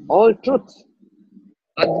all truth.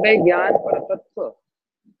 Advay Gyan Paratattva.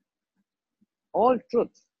 All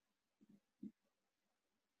truth.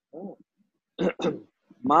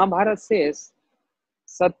 Mahabharata says,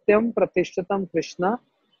 Satyam Pratishtatam Krishna,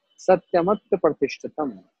 Satyamatya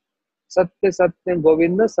Pratishtatam. Satya Satyam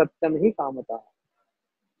Govinda, Satyam hi Kamata.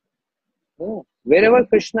 Wherever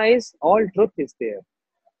Krishna is, all truth is there.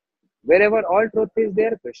 Wherever all truth is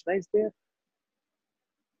there, Krishna is there.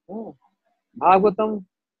 Bhagavatam,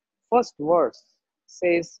 first verse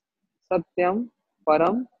says, Satyam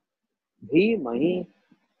Param Dhimahi.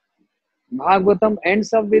 Bhagavatam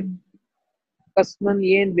ends up with Kasman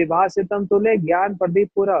Yen Vibhasitam Tule Gyan Pradeep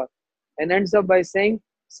Pura and ends up by saying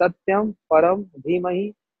Satyam Param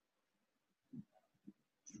Dhimahi.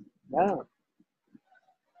 Yeah.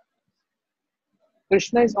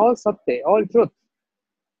 Krishna is all Satya, all truth.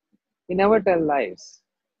 He never tells lies.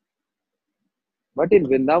 But in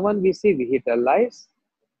Vrindavan we see he tells lies.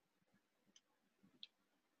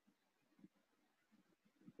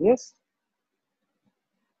 Yes.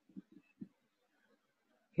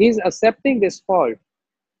 He is accepting this fault.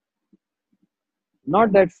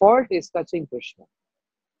 Not that fault is touching Krishna.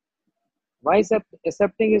 Why is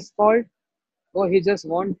accepting his fault? Oh, he just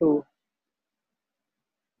wants to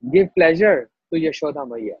give pleasure to Yashoda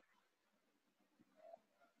Maiya.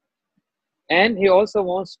 And he also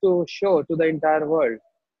wants to show to the entire world,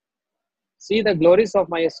 see the glories of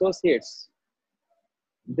my associates.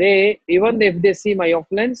 They, even if they see my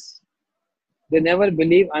opulence, they never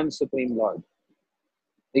believe I am Supreme Lord.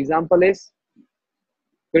 Example is,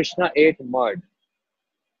 Krishna ate mud.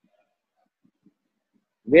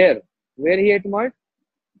 Where? Where he ate mud?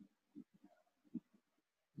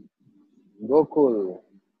 Gokul,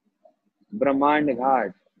 Brahmand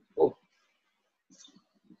Ghat. Oh,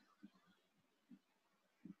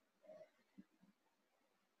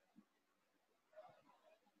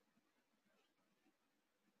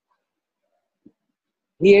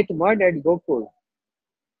 he ate mud at Gokul.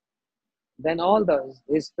 Then all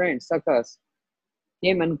his friends, Sakas,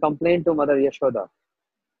 came and complained to Mother Yashoda.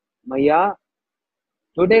 Maya,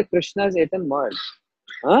 today Krishna's eaten mud.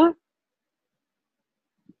 Huh?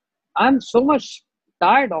 I'm so much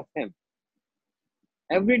tired of him.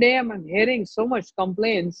 Every day I'm hearing so much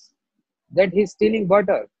complaints that he's stealing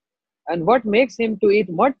butter. And what makes him to eat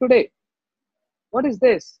mud today? What is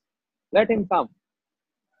this? Let him come.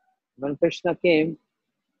 When Krishna came,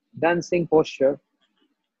 dancing posture,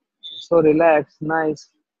 so relaxed, nice.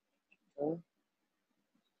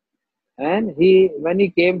 And when he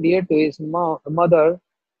came near to his mother,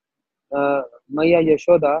 Maya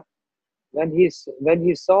Yashoda, when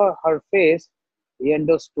he saw her face, he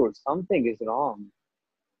understood something is wrong.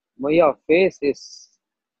 Maya's face is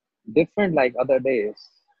different like other days.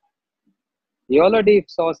 He already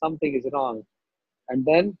saw something is wrong. And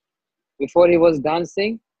then before he was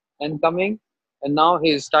dancing and coming, and now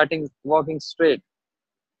he is starting walking straight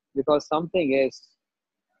because something is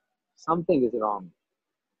wrong.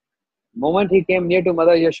 Moment he came near to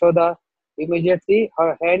Mother Yashoda, immediately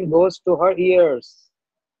her hand goes to her ears,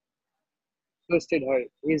 twisted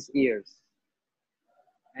his ears.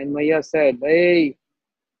 And Maya said, "Hey,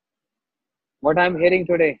 what I'm hearing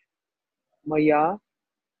today? Maya,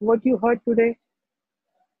 what you heard today?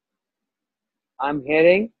 I'm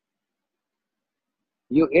hearing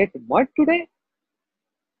you ate mud today?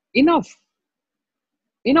 Enough!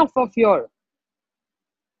 Enough of your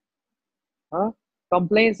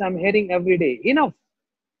complaints I'm hearing every day. Enough!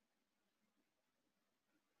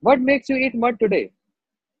 What makes you eat mud today?"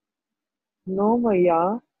 No,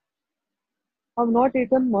 Maya, I've not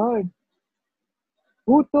eaten mud.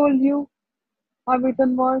 Who told you I've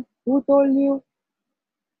eaten mud? Who told you?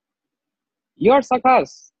 Your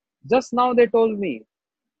sakhas. Just now they told me.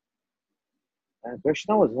 And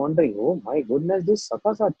Krishna was wondering, oh my goodness, these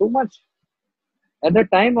sakhas are too much. At the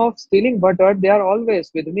time of stealing butter, they are always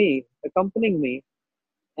with me, accompanying me,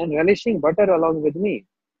 and relishing butter along with me.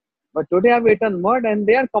 But today I've eaten mud and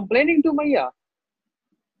they are complaining to Maya.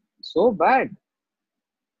 So bad.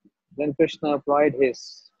 Then Krishna applied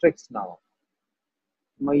his tricks now.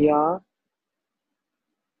 Maya,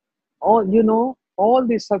 all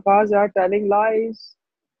these sakhas are telling lies.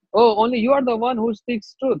 Oh, only you are the one who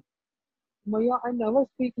speaks truth. Maya, I never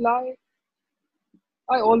speak lie.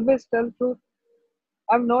 I always tell truth.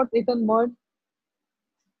 I've not eaten mud.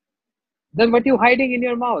 Then what you hiding in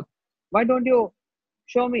your mouth? Why don't you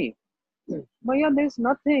show me? Maya, there's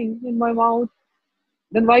nothing in my mouth.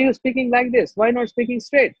 Then why are you speaking like this? Why not speaking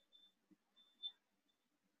straight?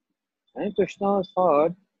 And Krishna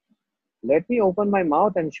thought, let me open my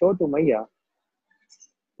mouth and show to Maya.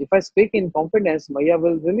 If I speak in confidence, Maya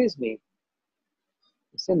will release me.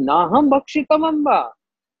 He said, Naham bhakshitamamba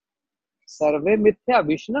sarve mithya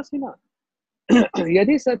vishnasina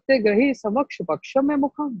yadi satyagrahi samaksh paksham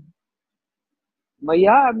mukham.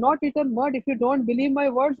 Maya, I've not eaten mud. If you don't believe my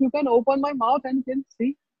words, you can open my mouth and can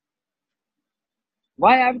see.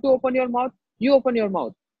 Why I have to open your mouth? You open your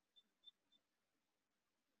mouth.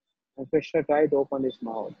 And Krishna tried to open his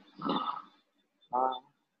mouth.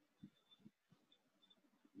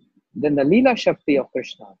 Then the Lila Shakti of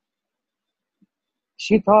Krishna.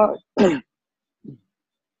 She thought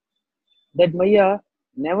that Maya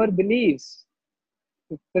never believes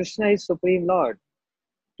Krishna is Supreme Lord.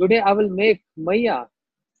 Today I will make Maya,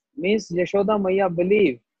 means Yashoda Maya,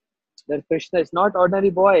 believe that Krishna is not ordinary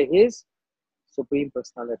boy, he is Supreme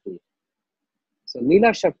Personality. So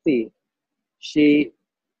Lila Shakti, she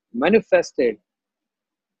manifested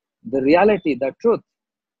the reality, the truth,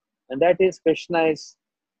 and that is Krishna is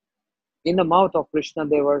in the mouth of Krishna.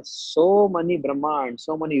 There were so many Brahman,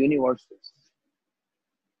 so many universes.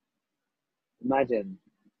 Imagine,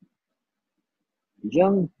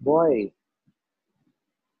 young boy,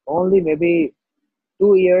 only maybe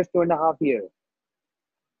 2 years, 2.5 years,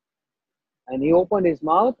 and he opened his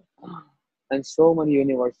mouth, and so many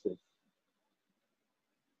universes.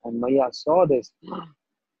 And Maya saw this,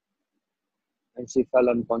 and she fell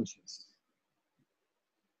unconscious.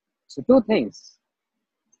 So two things.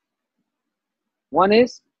 One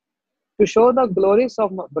is to show the glories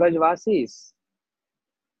of Brajvasis.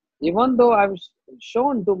 Even though I've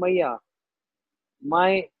shown to Maya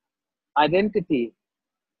my identity,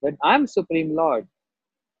 that I'm Supreme Lord,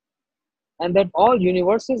 and that all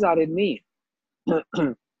universes are in me,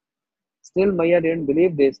 still Maya didn't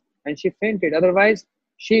believe this, and she fainted. Otherwise,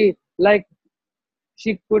 she Like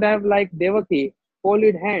she could have, like Devaki,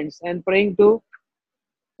 folded hands and praying to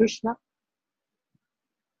Krishna.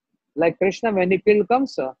 Like Krishna, when he killed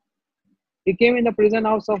Kamsa, he came in the prison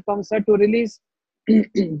house of Kamsa to release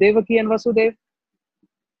Devaki and Vasudev.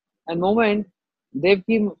 And moment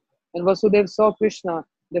Devaki and Vasudev saw Krishna,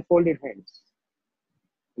 they folded hands.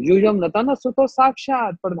 Yujam natana suto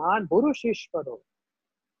sakshat pradhan purush ishvaro.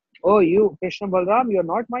 Oh, you, Krishna Balram, you're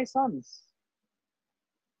not my sons.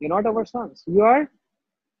 You're not our sons. You are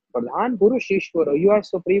Pradhan Purush Ishvara. You are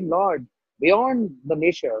Supreme Lord, beyond the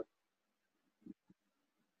nature.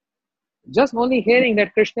 Just only hearing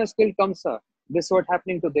that Krishna killed Kamsa, this is what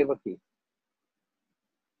happening to Devaki.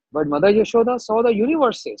 But Mother Yashoda saw the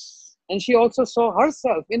universes, and she also saw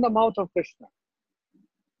herself in the mouth of Krishna.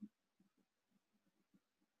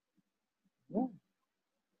 Yeah.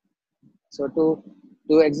 So to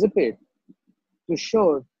exhibit, to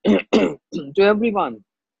show to everyone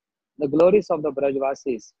the glories of the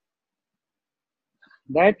Brajvasis,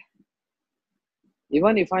 that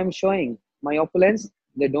even if I'm showing my opulence,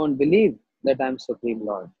 they don't believe that I'm Supreme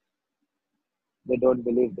Lord. They don't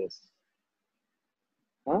believe this.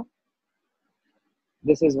 Huh?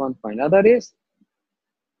 This is one point. Other is,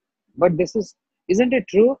 but isn't it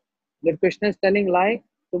true that Krishna is telling lie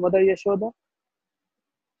to Mother Yashoda?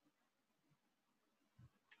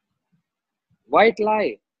 White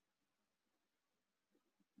lie.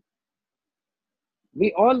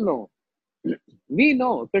 We all know. We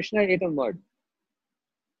know Krishna ate a mud.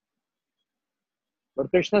 But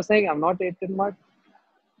Krishna is saying, I'm not eating mud.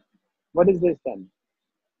 What is this then?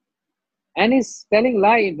 And he's telling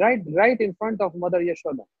lie right in front of Mother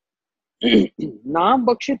Yashoda. Naam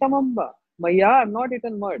Bakshitamamba. Maya, I'm not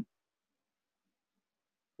eaten mud.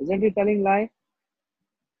 Isn't he telling lie?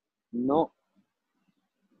 No.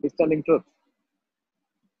 He's telling truth.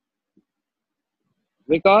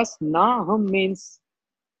 Because Naham means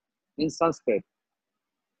in Sanskrit.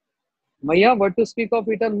 Maya, what to speak of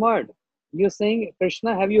eaten mud? You're saying,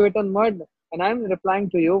 Krishna, have you eaten mud? And I'm replying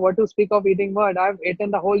to you, what to speak of eating mud? I've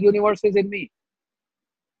eaten the whole universe is in me.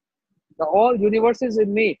 The whole universe is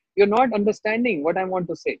in me. You're not understanding what I want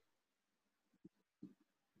to say.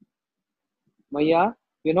 Maya,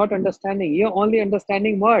 you're not understanding. You're only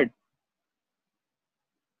understanding mud.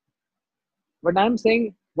 But I'm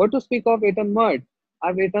saying, what to speak of eaten mud?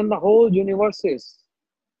 I've eaten the whole universes.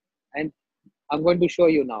 And I'm going to show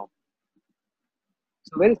you now.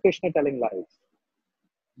 So where is Krishna telling lies?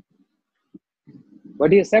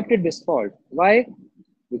 But he accepted this fault. Why?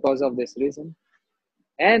 Because of this reason.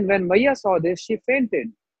 And when Maya saw this, she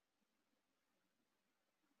fainted.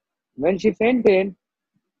 When she fainted,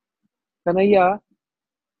 Kanaya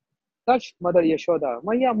touched Mother Yashoda.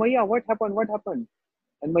 Maya, Maya, what happened? What happened?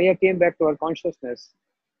 And Maya came back to her consciousness.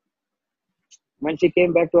 When she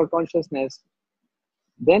came back to her consciousness,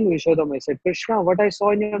 then Yashoda said, Krishna, what I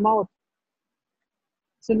saw in your mouth?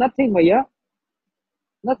 I said, nothing, Maya.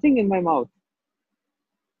 Nothing in my mouth.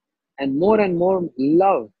 And more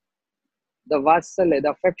love, the Vatsalya, the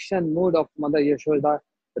affection mood of Mother Yashoda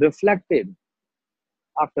reflected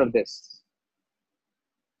after this.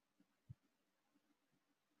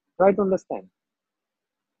 Try to understand.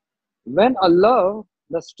 When a love,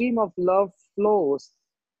 the stream of love flows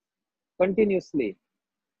continuously,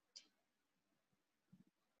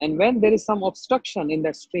 and when there is some obstruction in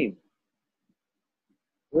that stream,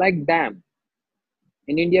 like dam,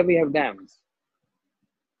 in India we have dams,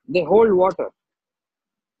 they hold water.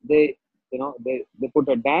 They put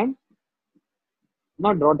a dam,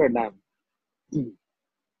 not Rotterdam,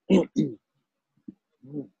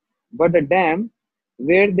 but a dam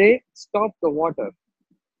where they stop the water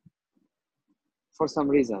for some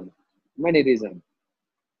reason, many reasons.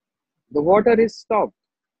 The water is stopped.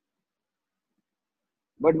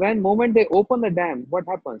 But when moment they open the dam, what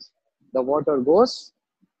happens? The water goes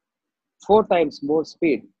 4 times more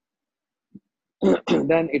speed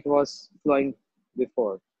than it was flowing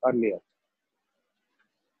earlier.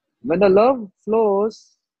 When the love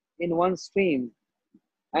flows in one stream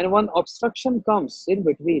and one obstruction comes in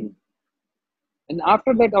between, and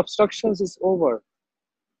after that obstruction is over,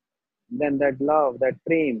 then that love, that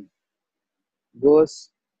prem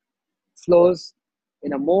flows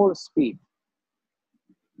in a more speed.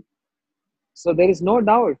 So there is no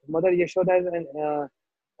doubt Mother Yashoda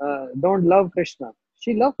don't love Krishna.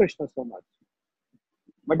 She loved Krishna so much.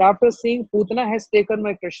 But after seeing Putana has taken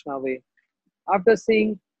my Krishna away, after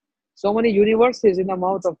seeing so many universes in the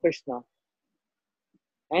mouth of Krishna,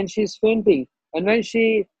 and she's fainting, and when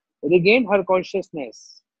she regained her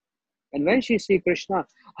consciousness, and when she see Krishna,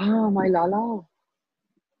 my Lala,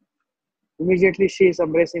 immediately she is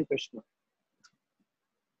embracing Krishna.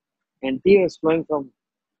 and tears flowing from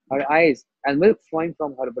her eyes and milk flowing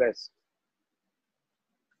from her breast.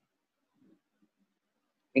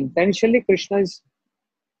 Intentionally, Krishna is,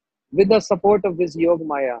 with the support of this Yoga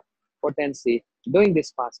Maya potency, doing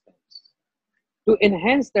this pastimes to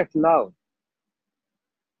enhance that love.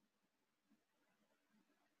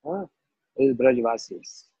 Is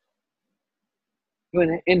Brajvasis.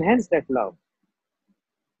 To enhance that love.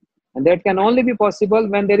 And that can only be possible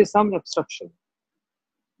when there is some obstruction.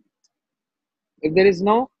 If there is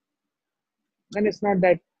no, then it's not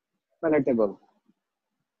that palatable.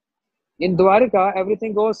 In Dwarka,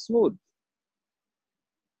 everything goes smooth.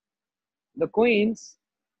 The queens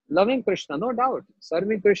loving Krishna, no doubt,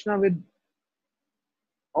 serving Krishna with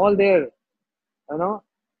all their,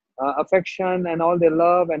 affection and all their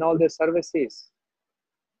love and all their services.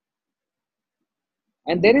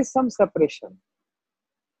 And there is some separation.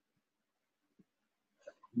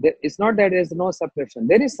 It's not that there is no separation.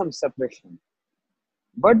 There is some separation.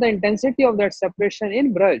 But the intensity of that separation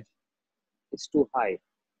in Braj is too high.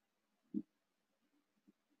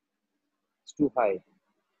 It's too high.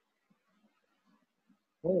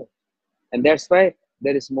 Oh. And that's why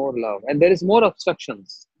there is more love. And there is more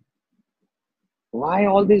obstructions. Why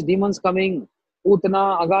all these demons coming?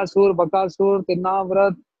 Putana, Agasur, Bakasur,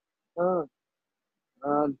 Tirnavrat,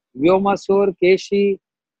 Vyomasur, Keshi,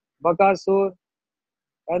 Bakasur,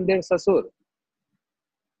 and their Sasur.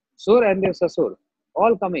 Sur and their Sasur.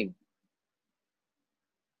 All coming.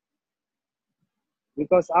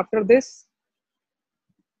 Because after this,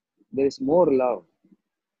 there is more love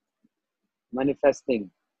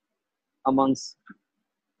manifesting amongst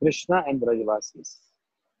Krishna and Brajvasis.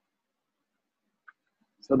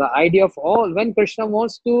 So the idea of all, when Krishna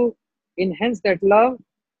wants to enhance that love,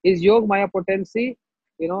 his Yoga Maya potency,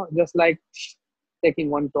 just like taking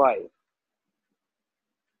one toy.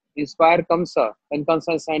 Inspire Kamsa, and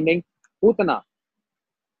Kamsa is sending Putana.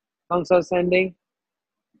 Kamsa is sending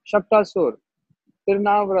Shaktasur,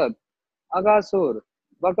 Tirnavrat, Agasur,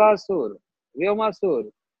 Bakasur,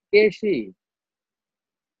 Vyomasur, Keshi.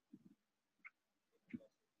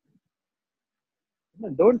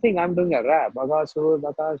 Don't think I'm doing a rap. Agasur,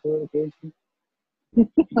 Bakasur, Keshi.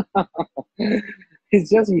 It's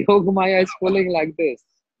just Yoga Maya is pulling like this.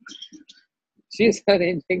 She's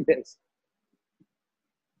arranging this.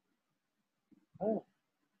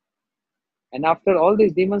 And after all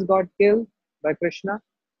these demons got killed by Krishna,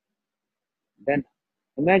 then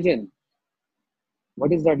imagine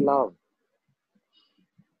what is that love?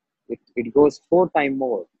 It goes 4 times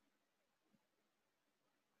more.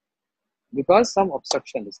 Because some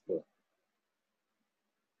obstruction is there.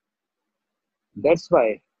 That's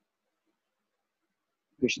why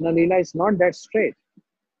Krishna Lila is not that straight.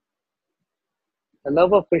 The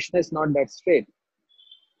love of Krishna is not that straight.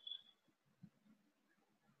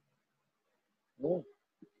 No.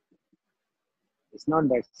 It's not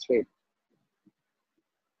that straight.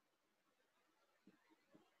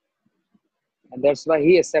 And that's why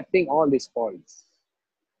he is accepting all these faults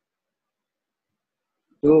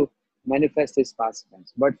to manifest his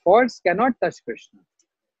pastimes. But faults cannot touch Krishna.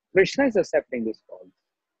 Krishna is accepting these faults.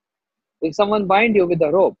 If someone bind you with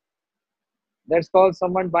a rope, that's called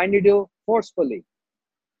someone binded you forcefully.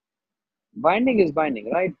 Binding is binding,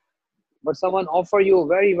 right? But someone offer you a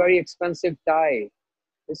very, very expensive tie.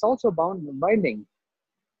 It's also binding.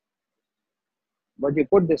 But you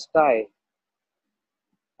put this tie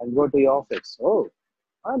and go to your office. Oh,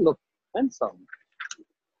 I look handsome.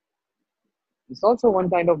 It's also one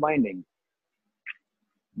kind of binding.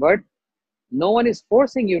 But no one is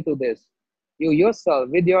forcing you to this. You yourself,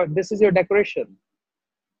 this is your decoration.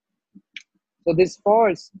 So these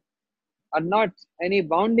faults are not any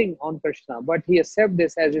bounding on Krishna, but he accepts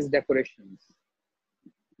this as his decorations.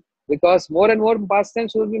 Because more and more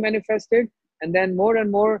pastimes will be manifested, and then more and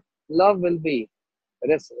more love will be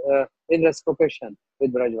in reciprocation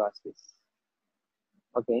with Brajvasis.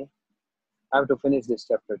 Okay, I have to finish this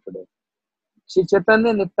chapter today. Shri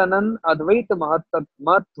Chaitanya Nityanand Advaita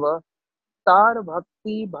Mahatva Tar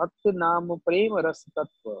Bhakti Bhakti Nam Prem Ras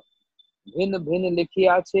Tattva Bhin Bhin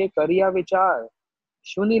Likhiya Che Kariya Vichar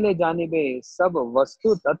Shunile Janibe Sab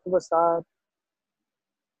Vastu Tattva Sar.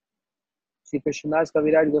 Sri Krishnadas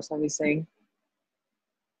Kaviraj Goswami is saying,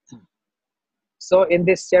 so in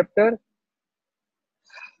this chapter,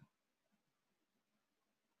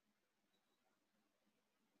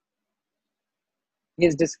 he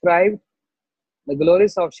has described the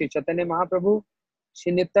glories of Sri Chaitanya Mahaprabhu,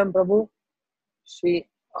 Sri Nityam Prabhu, Sri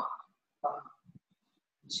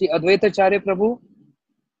Advaitacharya Prabhu,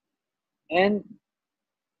 and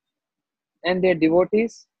their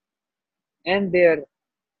devotees, and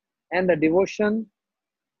the devotion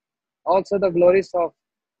Also the glories of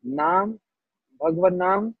Nam, Bhagwan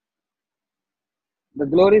Nam, the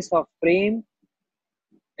glories of Prem,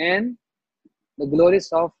 and the glories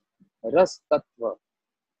of Ras Tattva.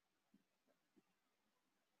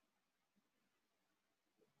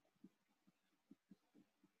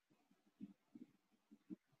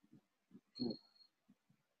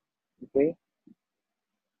 Okay.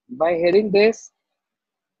 By hearing this,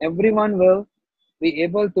 everyone will be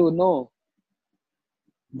able to know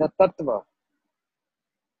the Tattva,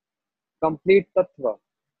 complete Tattva.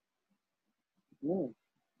 Hmm.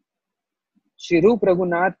 Shri रूप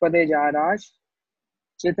रघुनाथ पदे जाराज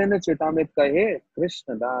चैतन्य चितामित कहे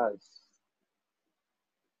Krishnadas.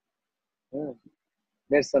 Hmm.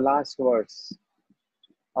 That's the last verse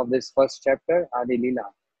of this first chapter, Adi Lila.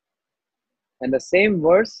 And the same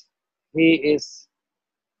verse he is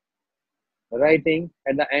writing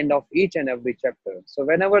at the end of each and every chapter. So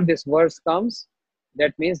whenever this verse comes,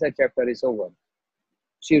 that means the chapter is over.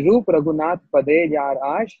 Shri Rup Raghunath Pade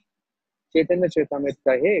Yar Ash Chaitanya Chaitamrit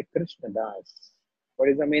Kahe Krishna Das. What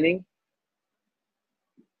is the meaning?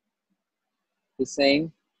 He's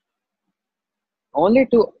saying only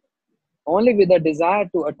with the desire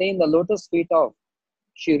to attain the lotus feet of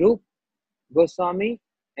Shri Rup Goswami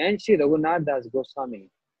and Shri Raghunath Das Goswami.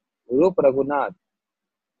 Rup Raghunath.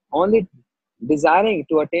 Only desiring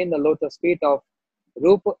to attain the lotus feet of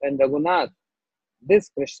Rup and Raghunath, this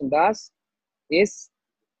Krishnadas is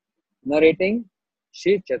narrating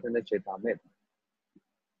Shri Chaitanya Chaitamrit.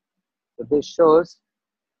 So this shows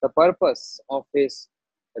the purpose of his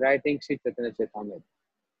writing Shri Chaitanya Chaitamrit.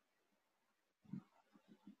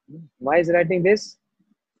 Why is writing this?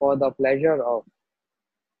 For the pleasure of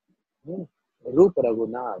Rupa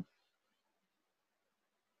Raghunath.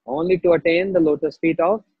 Only to attain the lotus feet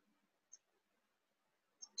of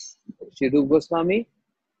Shri Rupa Goswami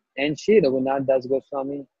and Shri Raghunath Das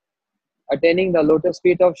Goswami. Attaining the lotus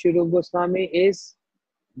feet of Shri Rupa Goswami is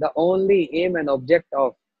the only aim and object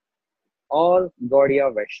of all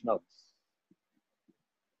Gaudiya Vaishnavas.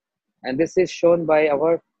 And this is shown by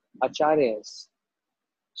our Acharyas.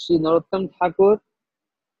 Sri Narottam Thakur,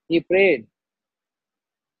 he prayed.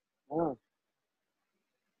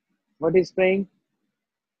 What is praying?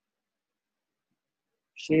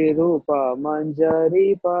 Shri Rupa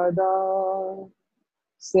Manjari Pada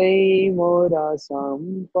Sei Mora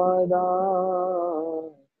Sampada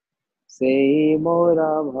Sei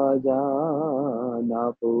Mora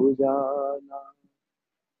Bhajana Pujana.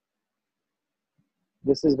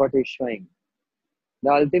 This is what he's showing.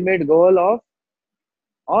 The ultimate goal of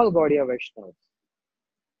all Gaudiya Vaishnavas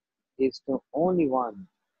is to only one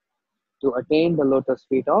to attain the lotus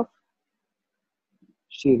feet of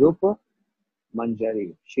Shri Rupa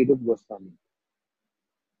Manjari, Shri Rupa Goswami.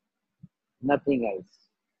 Nothing else.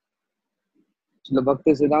 Srila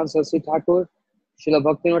Bhakti Siddhanta Saraswati Thakur, Srila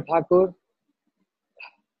Bhaktivinoda Thakur,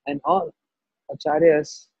 and all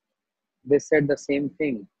Acharyas, they said the same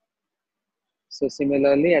thing. So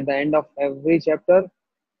similarly, at the end of every chapter,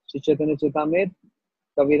 Sri Chaitanya Chaitamrit,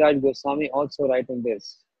 Kaviraj Goswami also writing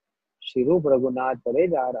this. Shri Rupa Raghunath Pare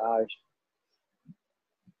Jar Ash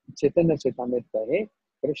Chaitanya Chaitamrit Kahe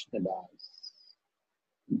Krishna Das.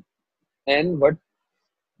 And what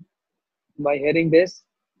by hearing this,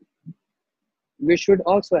 we should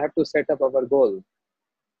also have to set up our goal.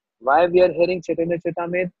 Why we are hearing Chaitanya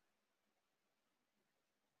Chaitamrit?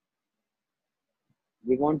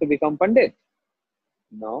 We want to become Pandit?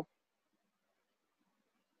 No.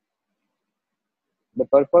 The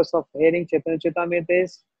purpose of hearing Chaitanya Chaitamrit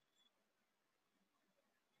is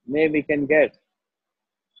may we can get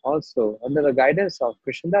also under the guidance of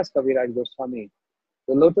Krishnadas Kaviraj Goswami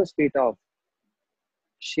the lotus feet of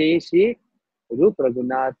Shri Rup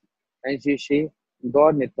Raghunath and Shri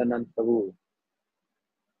Gaur Nityanand Prabhu.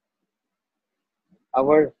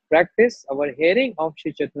 Our practice, our hearing of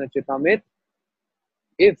Shri Chaitanya Chaitamrit,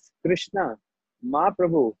 if Krishna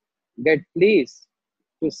Mahaprabhu get pleased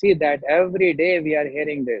to see that every day we are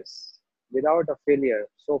hearing this without a failure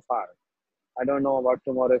so far. I don't know about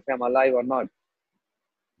tomorrow if I'm alive or not.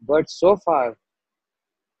 But so far,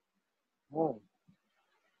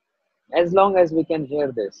 as long as we can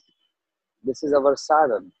hear this, this is our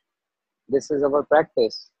sadhana, this is our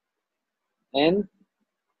practice. And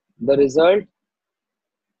the result,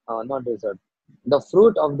 not result, the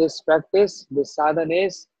fruit of this practice, this sadhana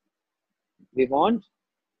is, we want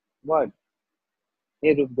what?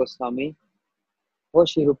 Hey Rup Goswami, oh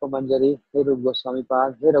Shri Rupa Manjari, Hey Rup Goswami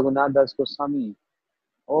Pad, Hey Raghunath Das Goswami,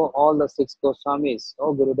 oh all the 6 Goswamis,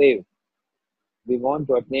 oh Gurudev. We want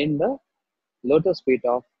to attain the lotus feet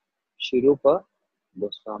of Shri Rupa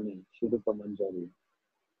Goswami, Shri Rupa Manjari.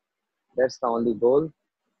 That's the only goal.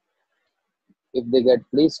 If they get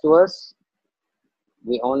pleased to us,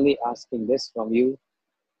 we only asking this from you,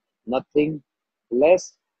 nothing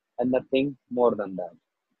less and nothing more than that.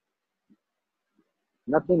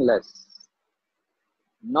 Nothing less,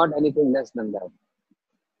 not anything less than that,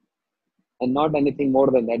 and not anything more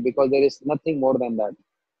than that, because there is nothing more than that.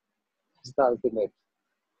 It's the ultimate.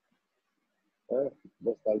 That's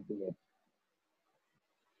the ultimate.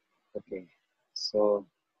 Okay. So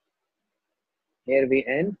here we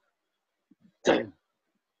end the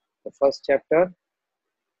first chapter,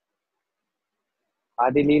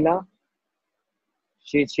 Adi Lila,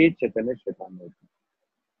 Shri Shri Chaitanya Caritamrta.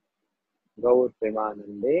 Gaur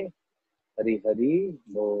Premanande, Hari Hari,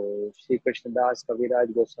 Bo Shri Krishnadas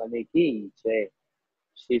Kaviraj Goswami ki Jai,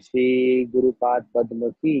 Shri Shri Gurupad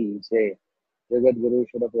Padma ki Jai, Jagat Guru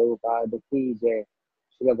Shri Prabhupada की जय,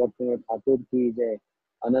 श्री भक्तिनाथ ठाकुर की जय,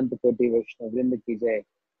 अनंत कोटि वैष्णव वृंद की जय,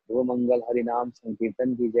 वो मंगल हरि नाम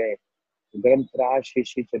संकीर्तन की जय, ग्रंथराज श्री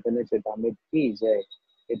श्री चैतन्य चैतामृत की जय,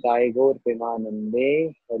 हिताय गौर प्रेमानंदे,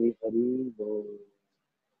 हरि हरि बोल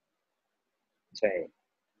जय.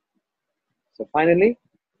 So finally,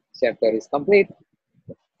 chapter is complete.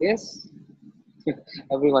 Yes,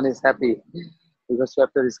 everyone is happy because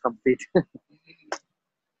chapter is complete.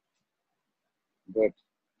 Good.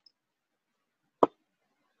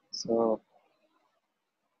 So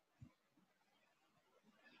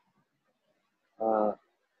uh,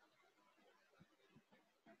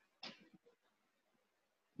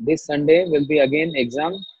 this Sunday will be again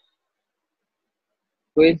exam,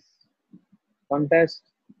 quiz, contest.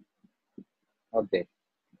 Okay.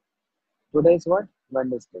 Today is what?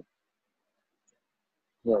 Wednesday.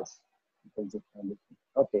 Yes.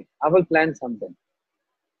 Okay. I will plan something.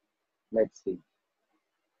 Let's see.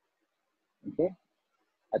 Okay.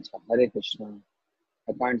 Acha. Hare Krishna.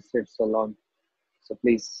 I can't sit so long. So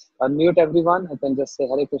please unmute everyone. I can just say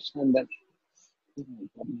Hare Krishna and then. Oh my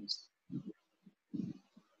goodness.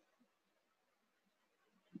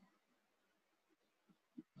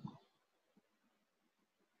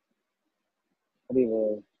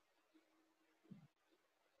 Hare.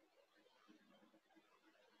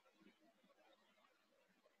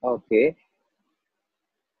 Okay.